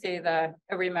you can see the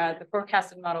ARIMA, the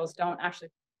forecasted models don't actually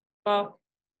well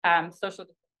social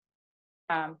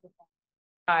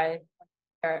high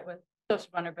compare it with social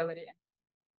vulnerability.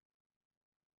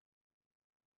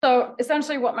 So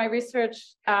essentially what my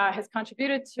research has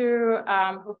contributed to,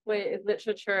 hopefully, is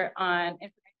literature on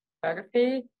information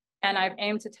geography. And I've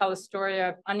aimed to tell a story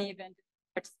of uneven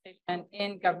participation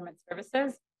in government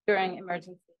services during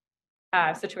emergency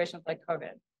situations like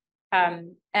COVID.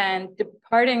 And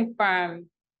departing from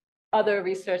other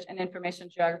research and information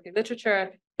geography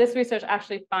literature, this research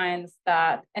actually finds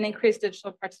that an increased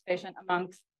digital participation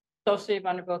amongst socially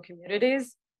vulnerable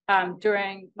communities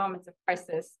during moments of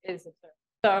crisis is observed.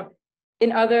 So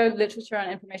in other literature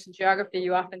on information geography,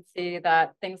 you often see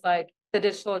that things like the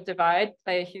digital divide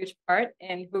play a huge part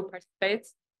in who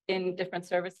participates in different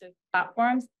services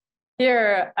platforms.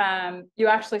 Here, you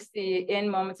actually see in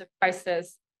moments of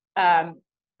crisis,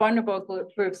 vulnerable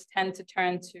groups tend to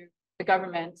turn to the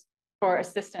government for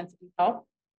assistance and help,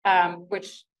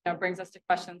 which brings us to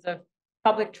questions of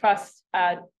public trust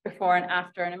before and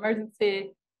after an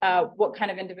emergency. What kind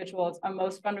of individuals are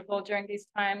most vulnerable during these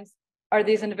times? Are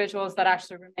these individuals that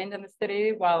actually remained in the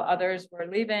city while others were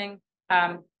leaving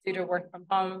due to work from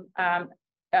home,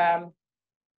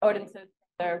 audiences,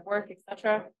 their work,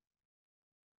 etc.?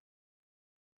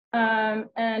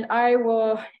 And I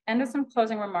will end with some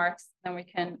closing remarks, then we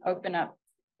can open up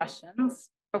questions.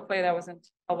 Hopefully that wasn't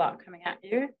a lot coming at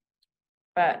you,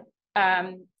 but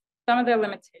some of the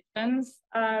limitations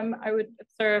I would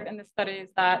observe in the study is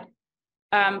that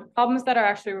problems that are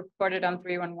actually reported on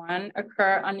 311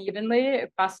 occur unevenly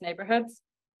across neighborhoods.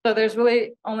 So there's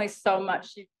really only so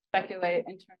much you can speculate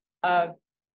in terms of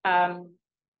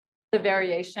the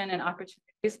variation and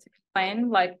opportunities to complain.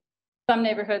 Like some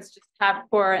neighborhoods just have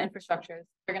poor infrastructures.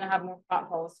 They're going to have more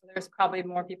potholes, so there's probably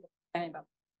more people complaining about them.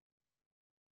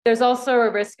 There's also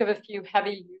a risk of a few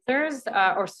heavy users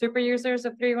or super users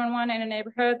of 311 in a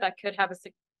neighborhood that could have a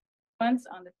significance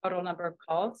on the total number of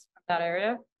calls from that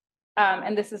area.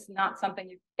 And this is not something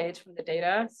you can gauge from the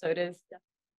data, so it is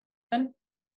definitely.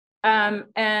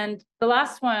 And the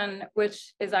last one,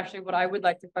 which is actually what I would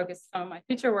like to focus some of my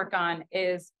future work on,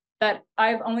 is that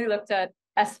I've only looked at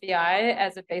SVI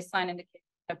as a baseline indicator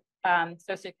of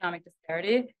socioeconomic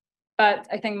disparity. But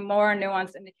I think more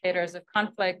nuanced indicators of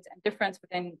conflict and difference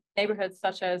within neighborhoods,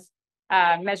 such as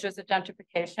measures of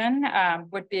gentrification,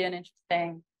 would be an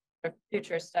interesting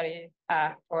future study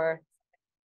for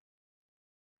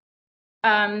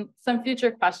some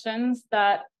future questions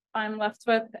that I'm left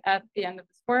with at the end of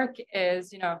this work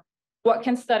is, what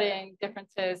can studying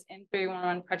differences in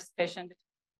 311 participation between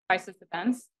crisis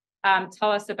events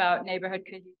tell us about neighborhood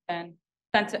cohesion,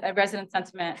 resident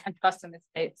sentiment, and trust in the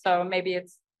state? So maybe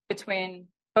it's between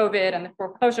COVID and the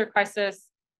foreclosure crisis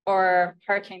or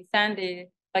Hurricane Sandy.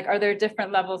 Like, are there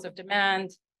different levels of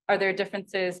demand? Are there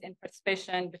differences in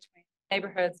participation between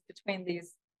neighborhoods between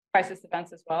these crisis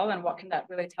events as well? And what can that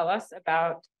really tell us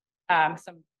about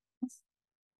some things?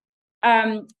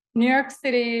 New York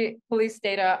City police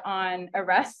data on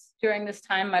arrests during this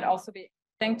time might also be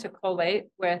interesting to collate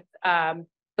with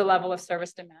the level of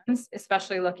service demands,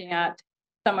 especially looking at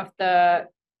some of the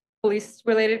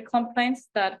police-related complaints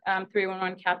that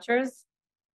 311 captures.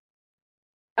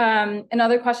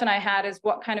 Another question I had is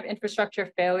what kind of infrastructure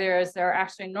failures are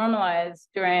actually normalized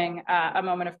during a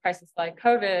moment of crisis like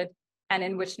COVID, and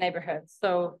in which neighborhoods?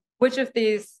 So which of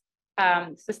these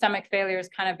systemic failures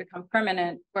kind of become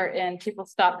permanent, wherein people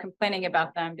stop complaining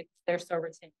about them because they're so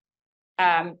routine?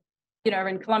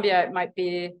 In Colombia, it might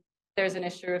be there's an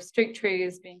issue of street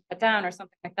trees being cut down or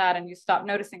something like that, and you stop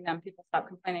noticing them, people stop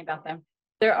complaining about them.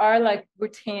 There are like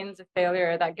routines of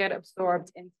failure that get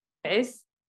absorbed into space.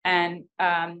 And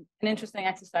an interesting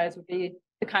exercise would be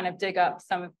to kind of dig up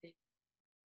some of the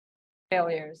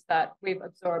failures that we've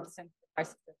absorbed since the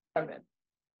crisis of COVID.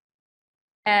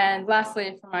 And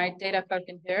lastly, for my data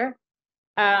focus here,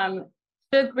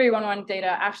 should 311 data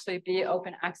actually be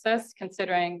open access,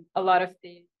 considering a lot of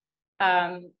the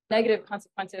negative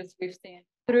consequences we've seen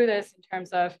through this in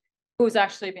terms of who's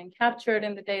actually being captured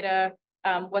in the data,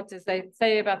 what does it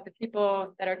say about the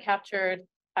people that are captured,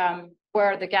 where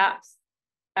are the gaps?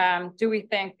 Do we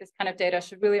think this kind of data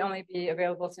should really only be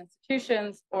available to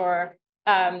institutions, or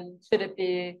should it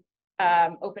be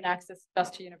open access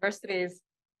just to universities?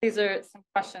 These are some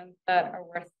questions that are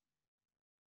worth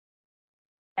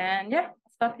And yeah,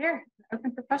 I'll stop here.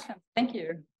 Open for questions. Thank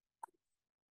you.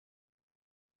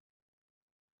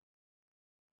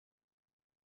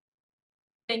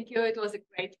 Thank you. It was a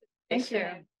great Thank you.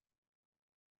 presentation.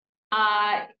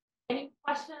 Any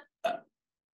questions?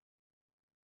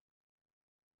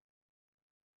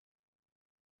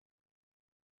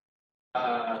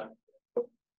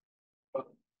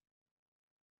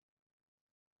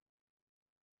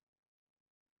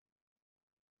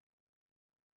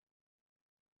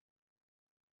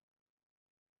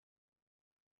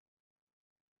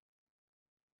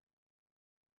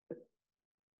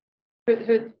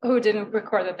 Who didn't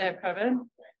record that they have COVID?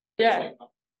 Yeah.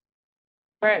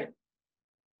 Right.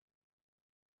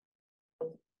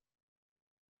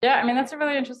 Yeah, I mean, that's a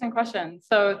really interesting question.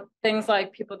 So things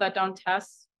like people that don't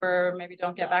test or maybe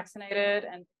don't get vaccinated,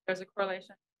 and there's a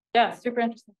correlation. Yeah, super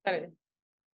interesting study.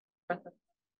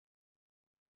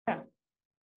 Yeah.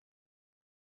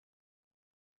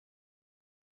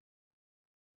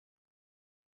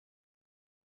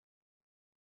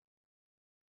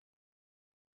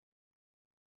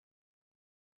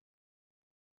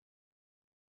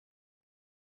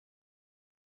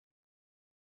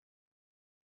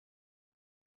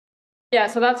 Yeah,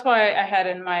 so that's why I had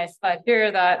in my slide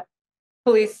here that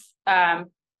police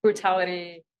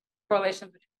brutality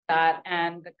correlations between that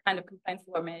and the kind of complaints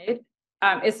that were made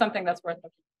is something that's worth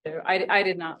looking into. I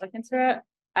did not look into it,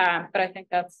 but I think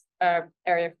that's an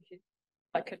area for future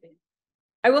that could be.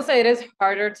 I will say it is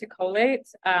harder to collate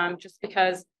just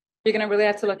because you're going to really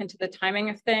have to look into the timing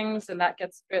of things, and that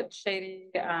gets a bit shady.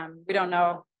 We don't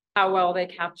know how well they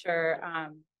capture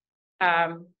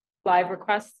live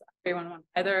requests, everyone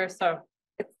either, so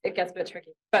it gets a bit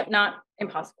tricky, but not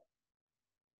impossible.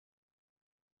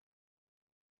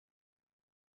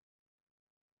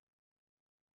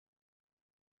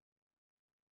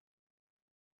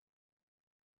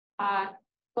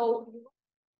 So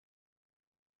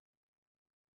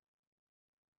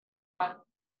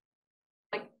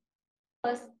like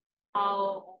us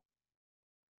how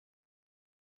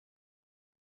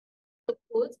the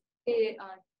foods they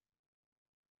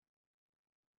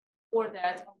for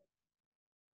that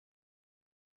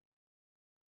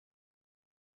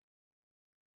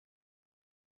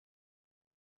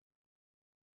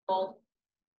all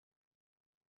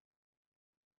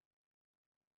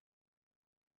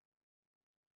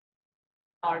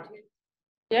parties.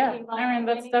 Yeah, I mean,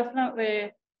 that's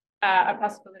definitely a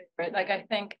possibility, right? Like, I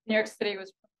think New York City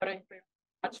was promoting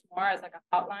much more as like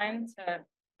a hotline to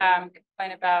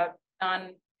complain about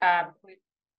non-police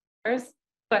officers.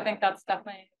 So I think that's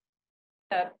definitely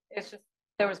that. It's just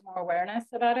there was more awareness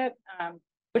about it,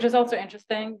 which is also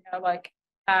interesting. You know, like,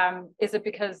 is it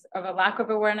because of a lack of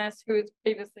awareness? Who is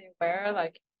previously aware?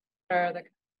 Like, or the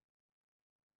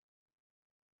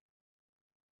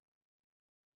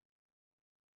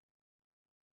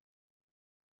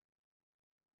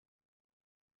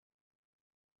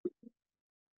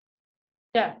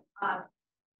yeah,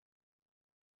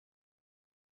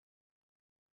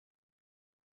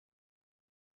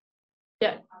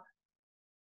 yeah,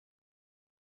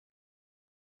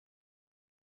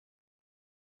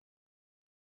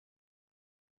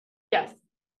 yes.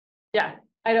 Yeah,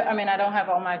 I mean, I don't have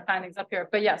all my findings up here,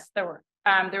 but yes, there were.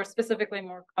 There were specifically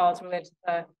more calls related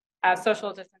to the social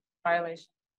distance violation.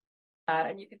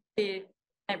 And you can see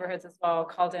neighborhoods as well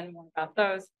called in more about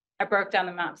those. I broke down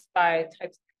the maps by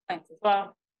types of complaints as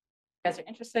well. If you guys are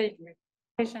interested, you can read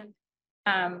the presentation.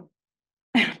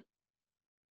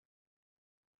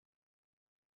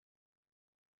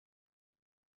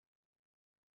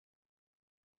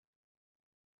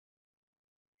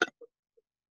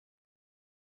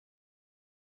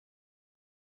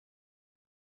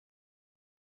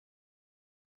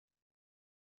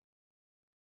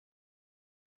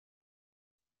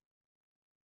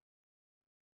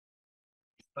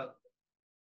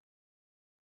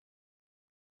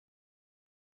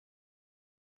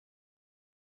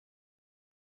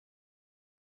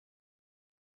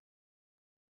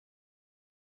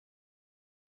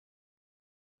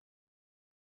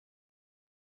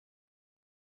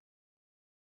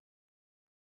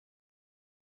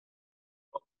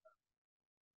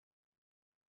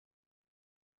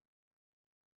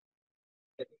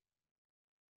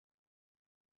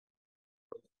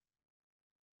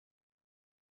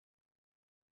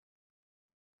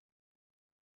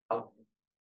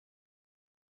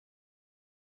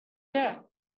 Yeah.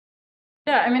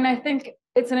 Yeah, I mean, I think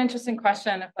it's an interesting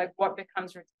question of like what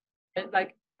becomes routine.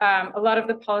 Like a lot of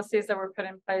the policies that were put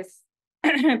in place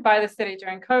by the city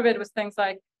during COVID was things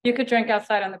like you could drink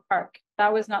outside in the park.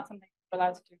 That was not something you were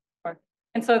allowed to do before.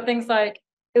 And so things like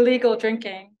illegal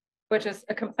drinking, which is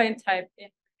a complaint type in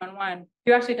 311,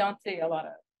 you actually don't see a lot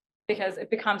of, because it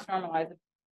becomes normalized. It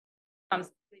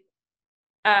becomes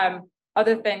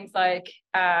other things like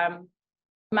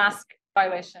mask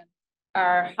violations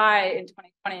are high in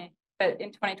 2020, but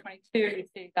in 2022, you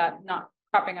see that not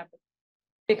cropping up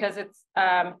because it's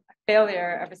a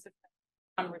failure of a system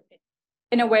on repeat.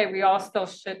 In a way, we all still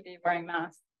should be wearing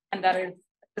masks, and that is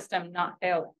a system not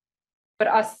failing. But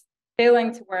us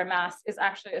failing to wear a mask is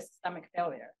actually a systemic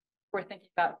failure. We're thinking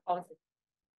about policy.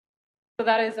 So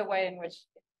that is a way in which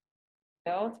it's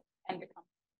built and become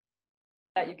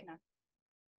that you can actually.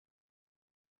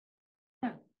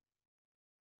 Yeah.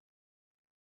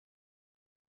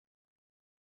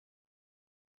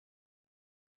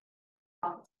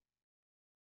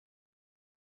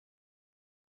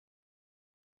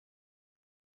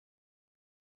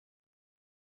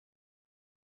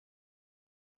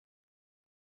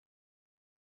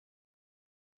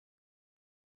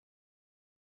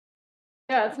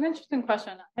 Yeah, it's an interesting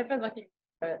question. I've been looking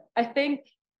at it. I think,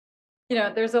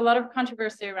 there's a lot of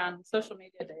controversy around social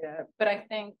media data, but I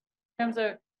think in terms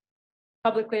of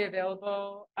publicly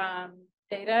available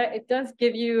data, it does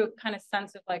give you a kind of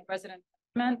sense of like resident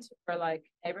sentiment or like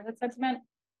neighborhood sentiment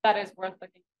that is worth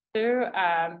looking into.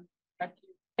 If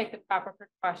you take the proper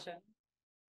precautions,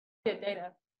 get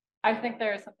data. I think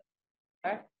there is something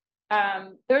there.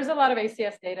 There's a lot of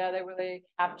ACS data that really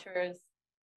captures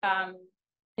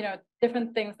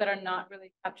different things that are not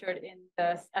really captured in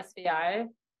the SVI.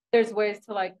 There's ways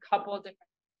to like couple different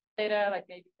data, like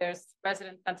maybe there's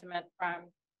resident sentiment from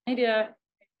media,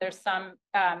 there's some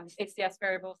ACS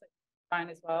variables that you can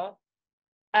find as well.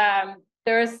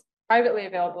 There's privately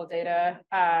available data,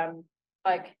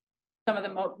 like some of the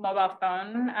mobile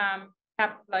phone,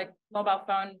 like mobile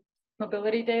phone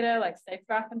mobility data, like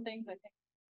SafeGraph and things. I think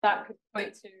that could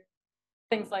point to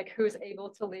things like who's able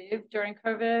to leave during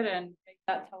COVID and make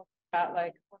that tell us about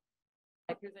like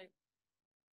who's a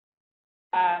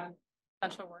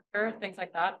essential worker, things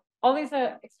like that. All these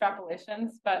are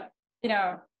extrapolations, but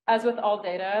as with all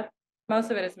data, most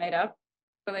of it is made up,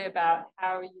 really about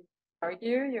how you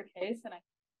argue your case.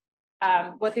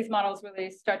 And what these models really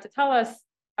start to tell us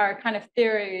are kind of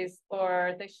theories,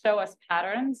 or they show us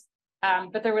patterns,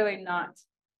 but they're really not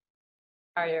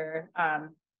our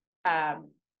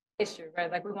issue, right?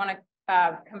 Like we want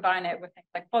to combine it with things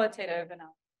like qualitative and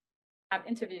have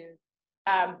interviews,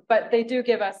 but they do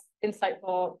give us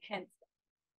insightful hints,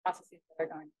 processes that are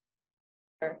going.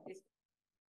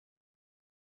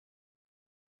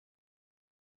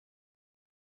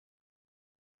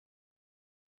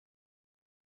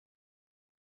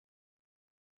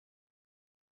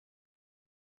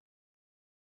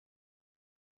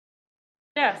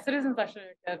 Yeah, citizens actually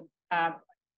are good.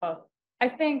 Well, I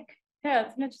think, yeah,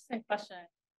 it's an interesting question.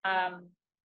 I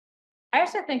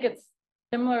actually think it's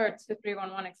similar to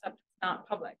 311, except it's not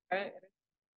public, right?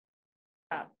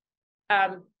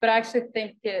 But I actually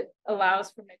think it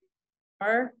allows for maybe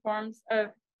more forms of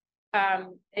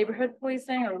neighborhood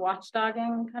policing or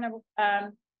watchdogging, kind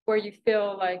of where you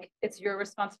feel like it's your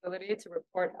responsibility to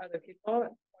report other people,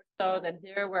 more so than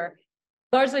here, where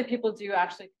largely people do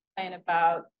actually complain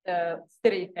about the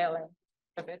city failing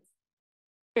of its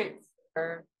streets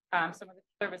or some of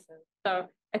the services. So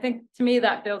I think to me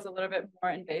that feels a little bit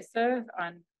more invasive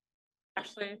on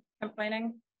actually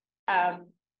complaining. And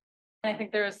I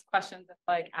think there's questions of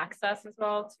like access as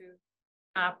well to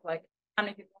app, like how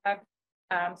many people have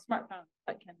smartphones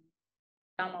that can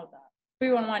download that.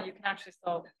 311, you can actually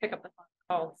still pick up the phone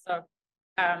call. So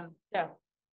yeah.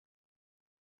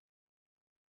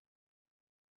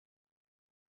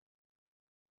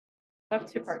 That's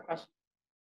a two-part question.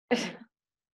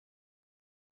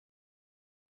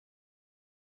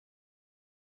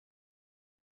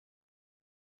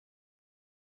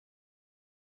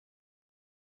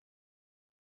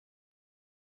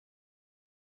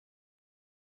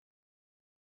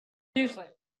 Usually.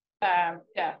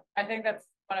 Yeah, I think that's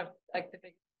one of like the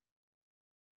big,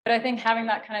 but I think having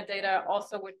that kind of data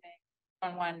also would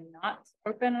make one not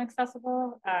open and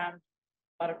accessible. A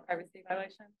lot of privacy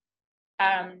violations.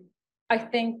 I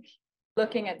think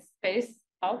looking at space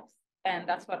helps, and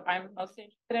that's what I'm mostly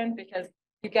interested in, because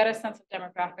you get a sense of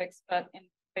demographics, but in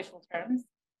spatial terms.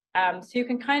 So you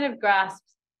can kind of grasp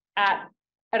at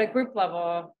a group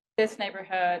level, this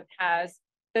neighborhood has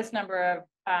this number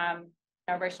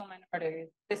of racial minorities,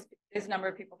 this number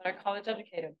of people that are college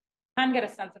educated. You can get a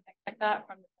sense of things like that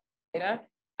from the data,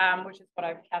 which is what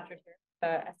I've captured here,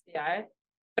 the SVI.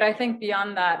 But I think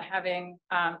beyond that, having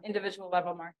individual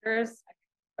level markers, I think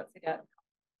that's to get.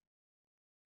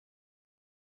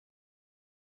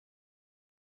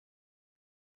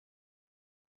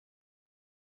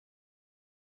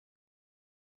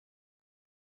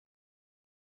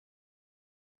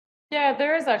 Yeah,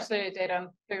 there is actually data on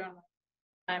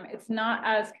 311. It's not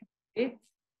as complete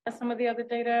as some of the other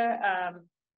data.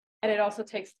 And it also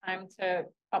takes time to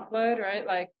upload, right?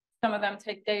 Like some of them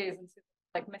take days and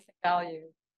like missing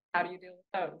values. How do you deal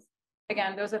with those?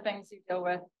 Again, those are things you deal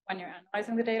with when you're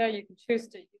analyzing the data. You can choose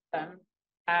to use them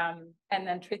and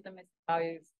then treat the missing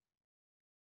values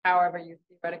however you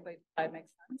theoretically decide makes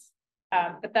sense.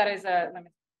 But that is a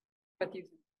limit with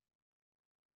using.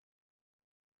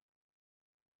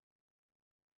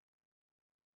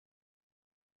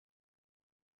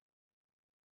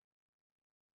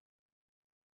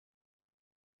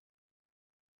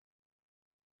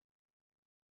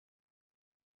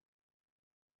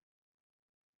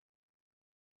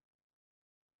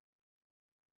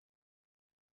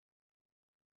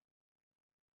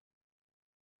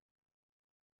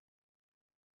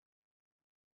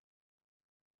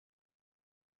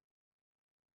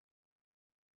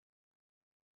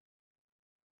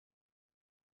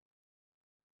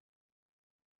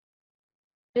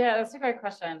 Yeah, that's a great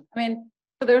question. I mean,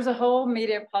 so there's a whole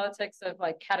media politics of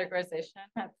like categorization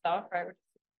itself, right? Which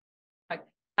is like,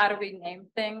 how do we name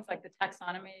things? Like the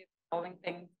taxonomy, calling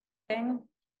things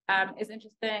is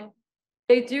interesting.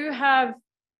 They do have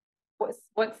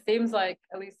what seems like,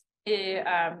 at least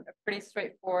a pretty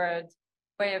straightforward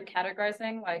way of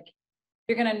categorizing. Like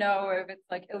you're gonna know if it's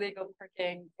like illegal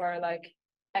parking or like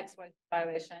XY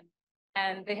violation.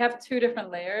 And they have two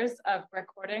different layers of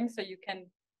recording, so you can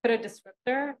put a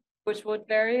descriptor, which would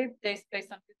vary based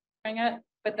on who's doing it.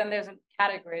 But then there's a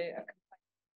category of complaint,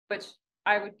 which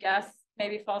I would guess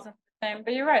maybe falls into the same.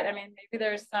 But you're right. I mean, maybe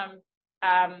there's some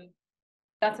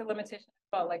that's a limitation as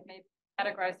well. Like maybe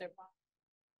categorize their bond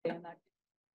in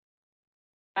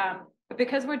that. But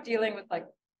because we're dealing with like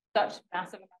such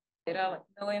massive amounts of data, like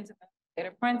millions of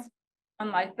data points,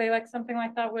 unlikely like something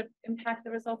like that would impact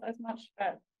the result as much.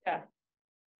 But yeah.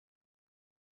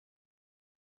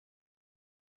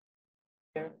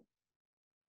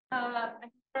 I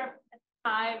think for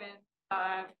time and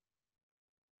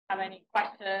have any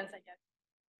questions, I guess.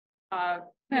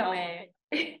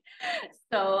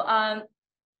 So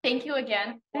thank you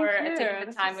again for taking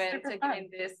the time and taking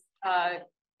this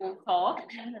cool talk.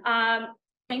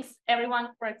 Thanks everyone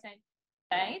for attending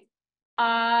today.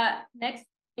 Next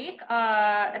week,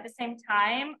 at the same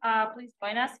time, please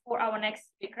join us for our next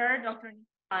speaker, Dr.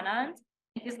 Anand,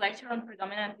 in his lecture on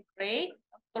predominantly gray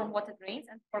stormwater drains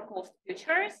and for coast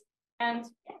futures. And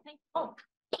yeah, thank you all.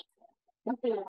 Thank you.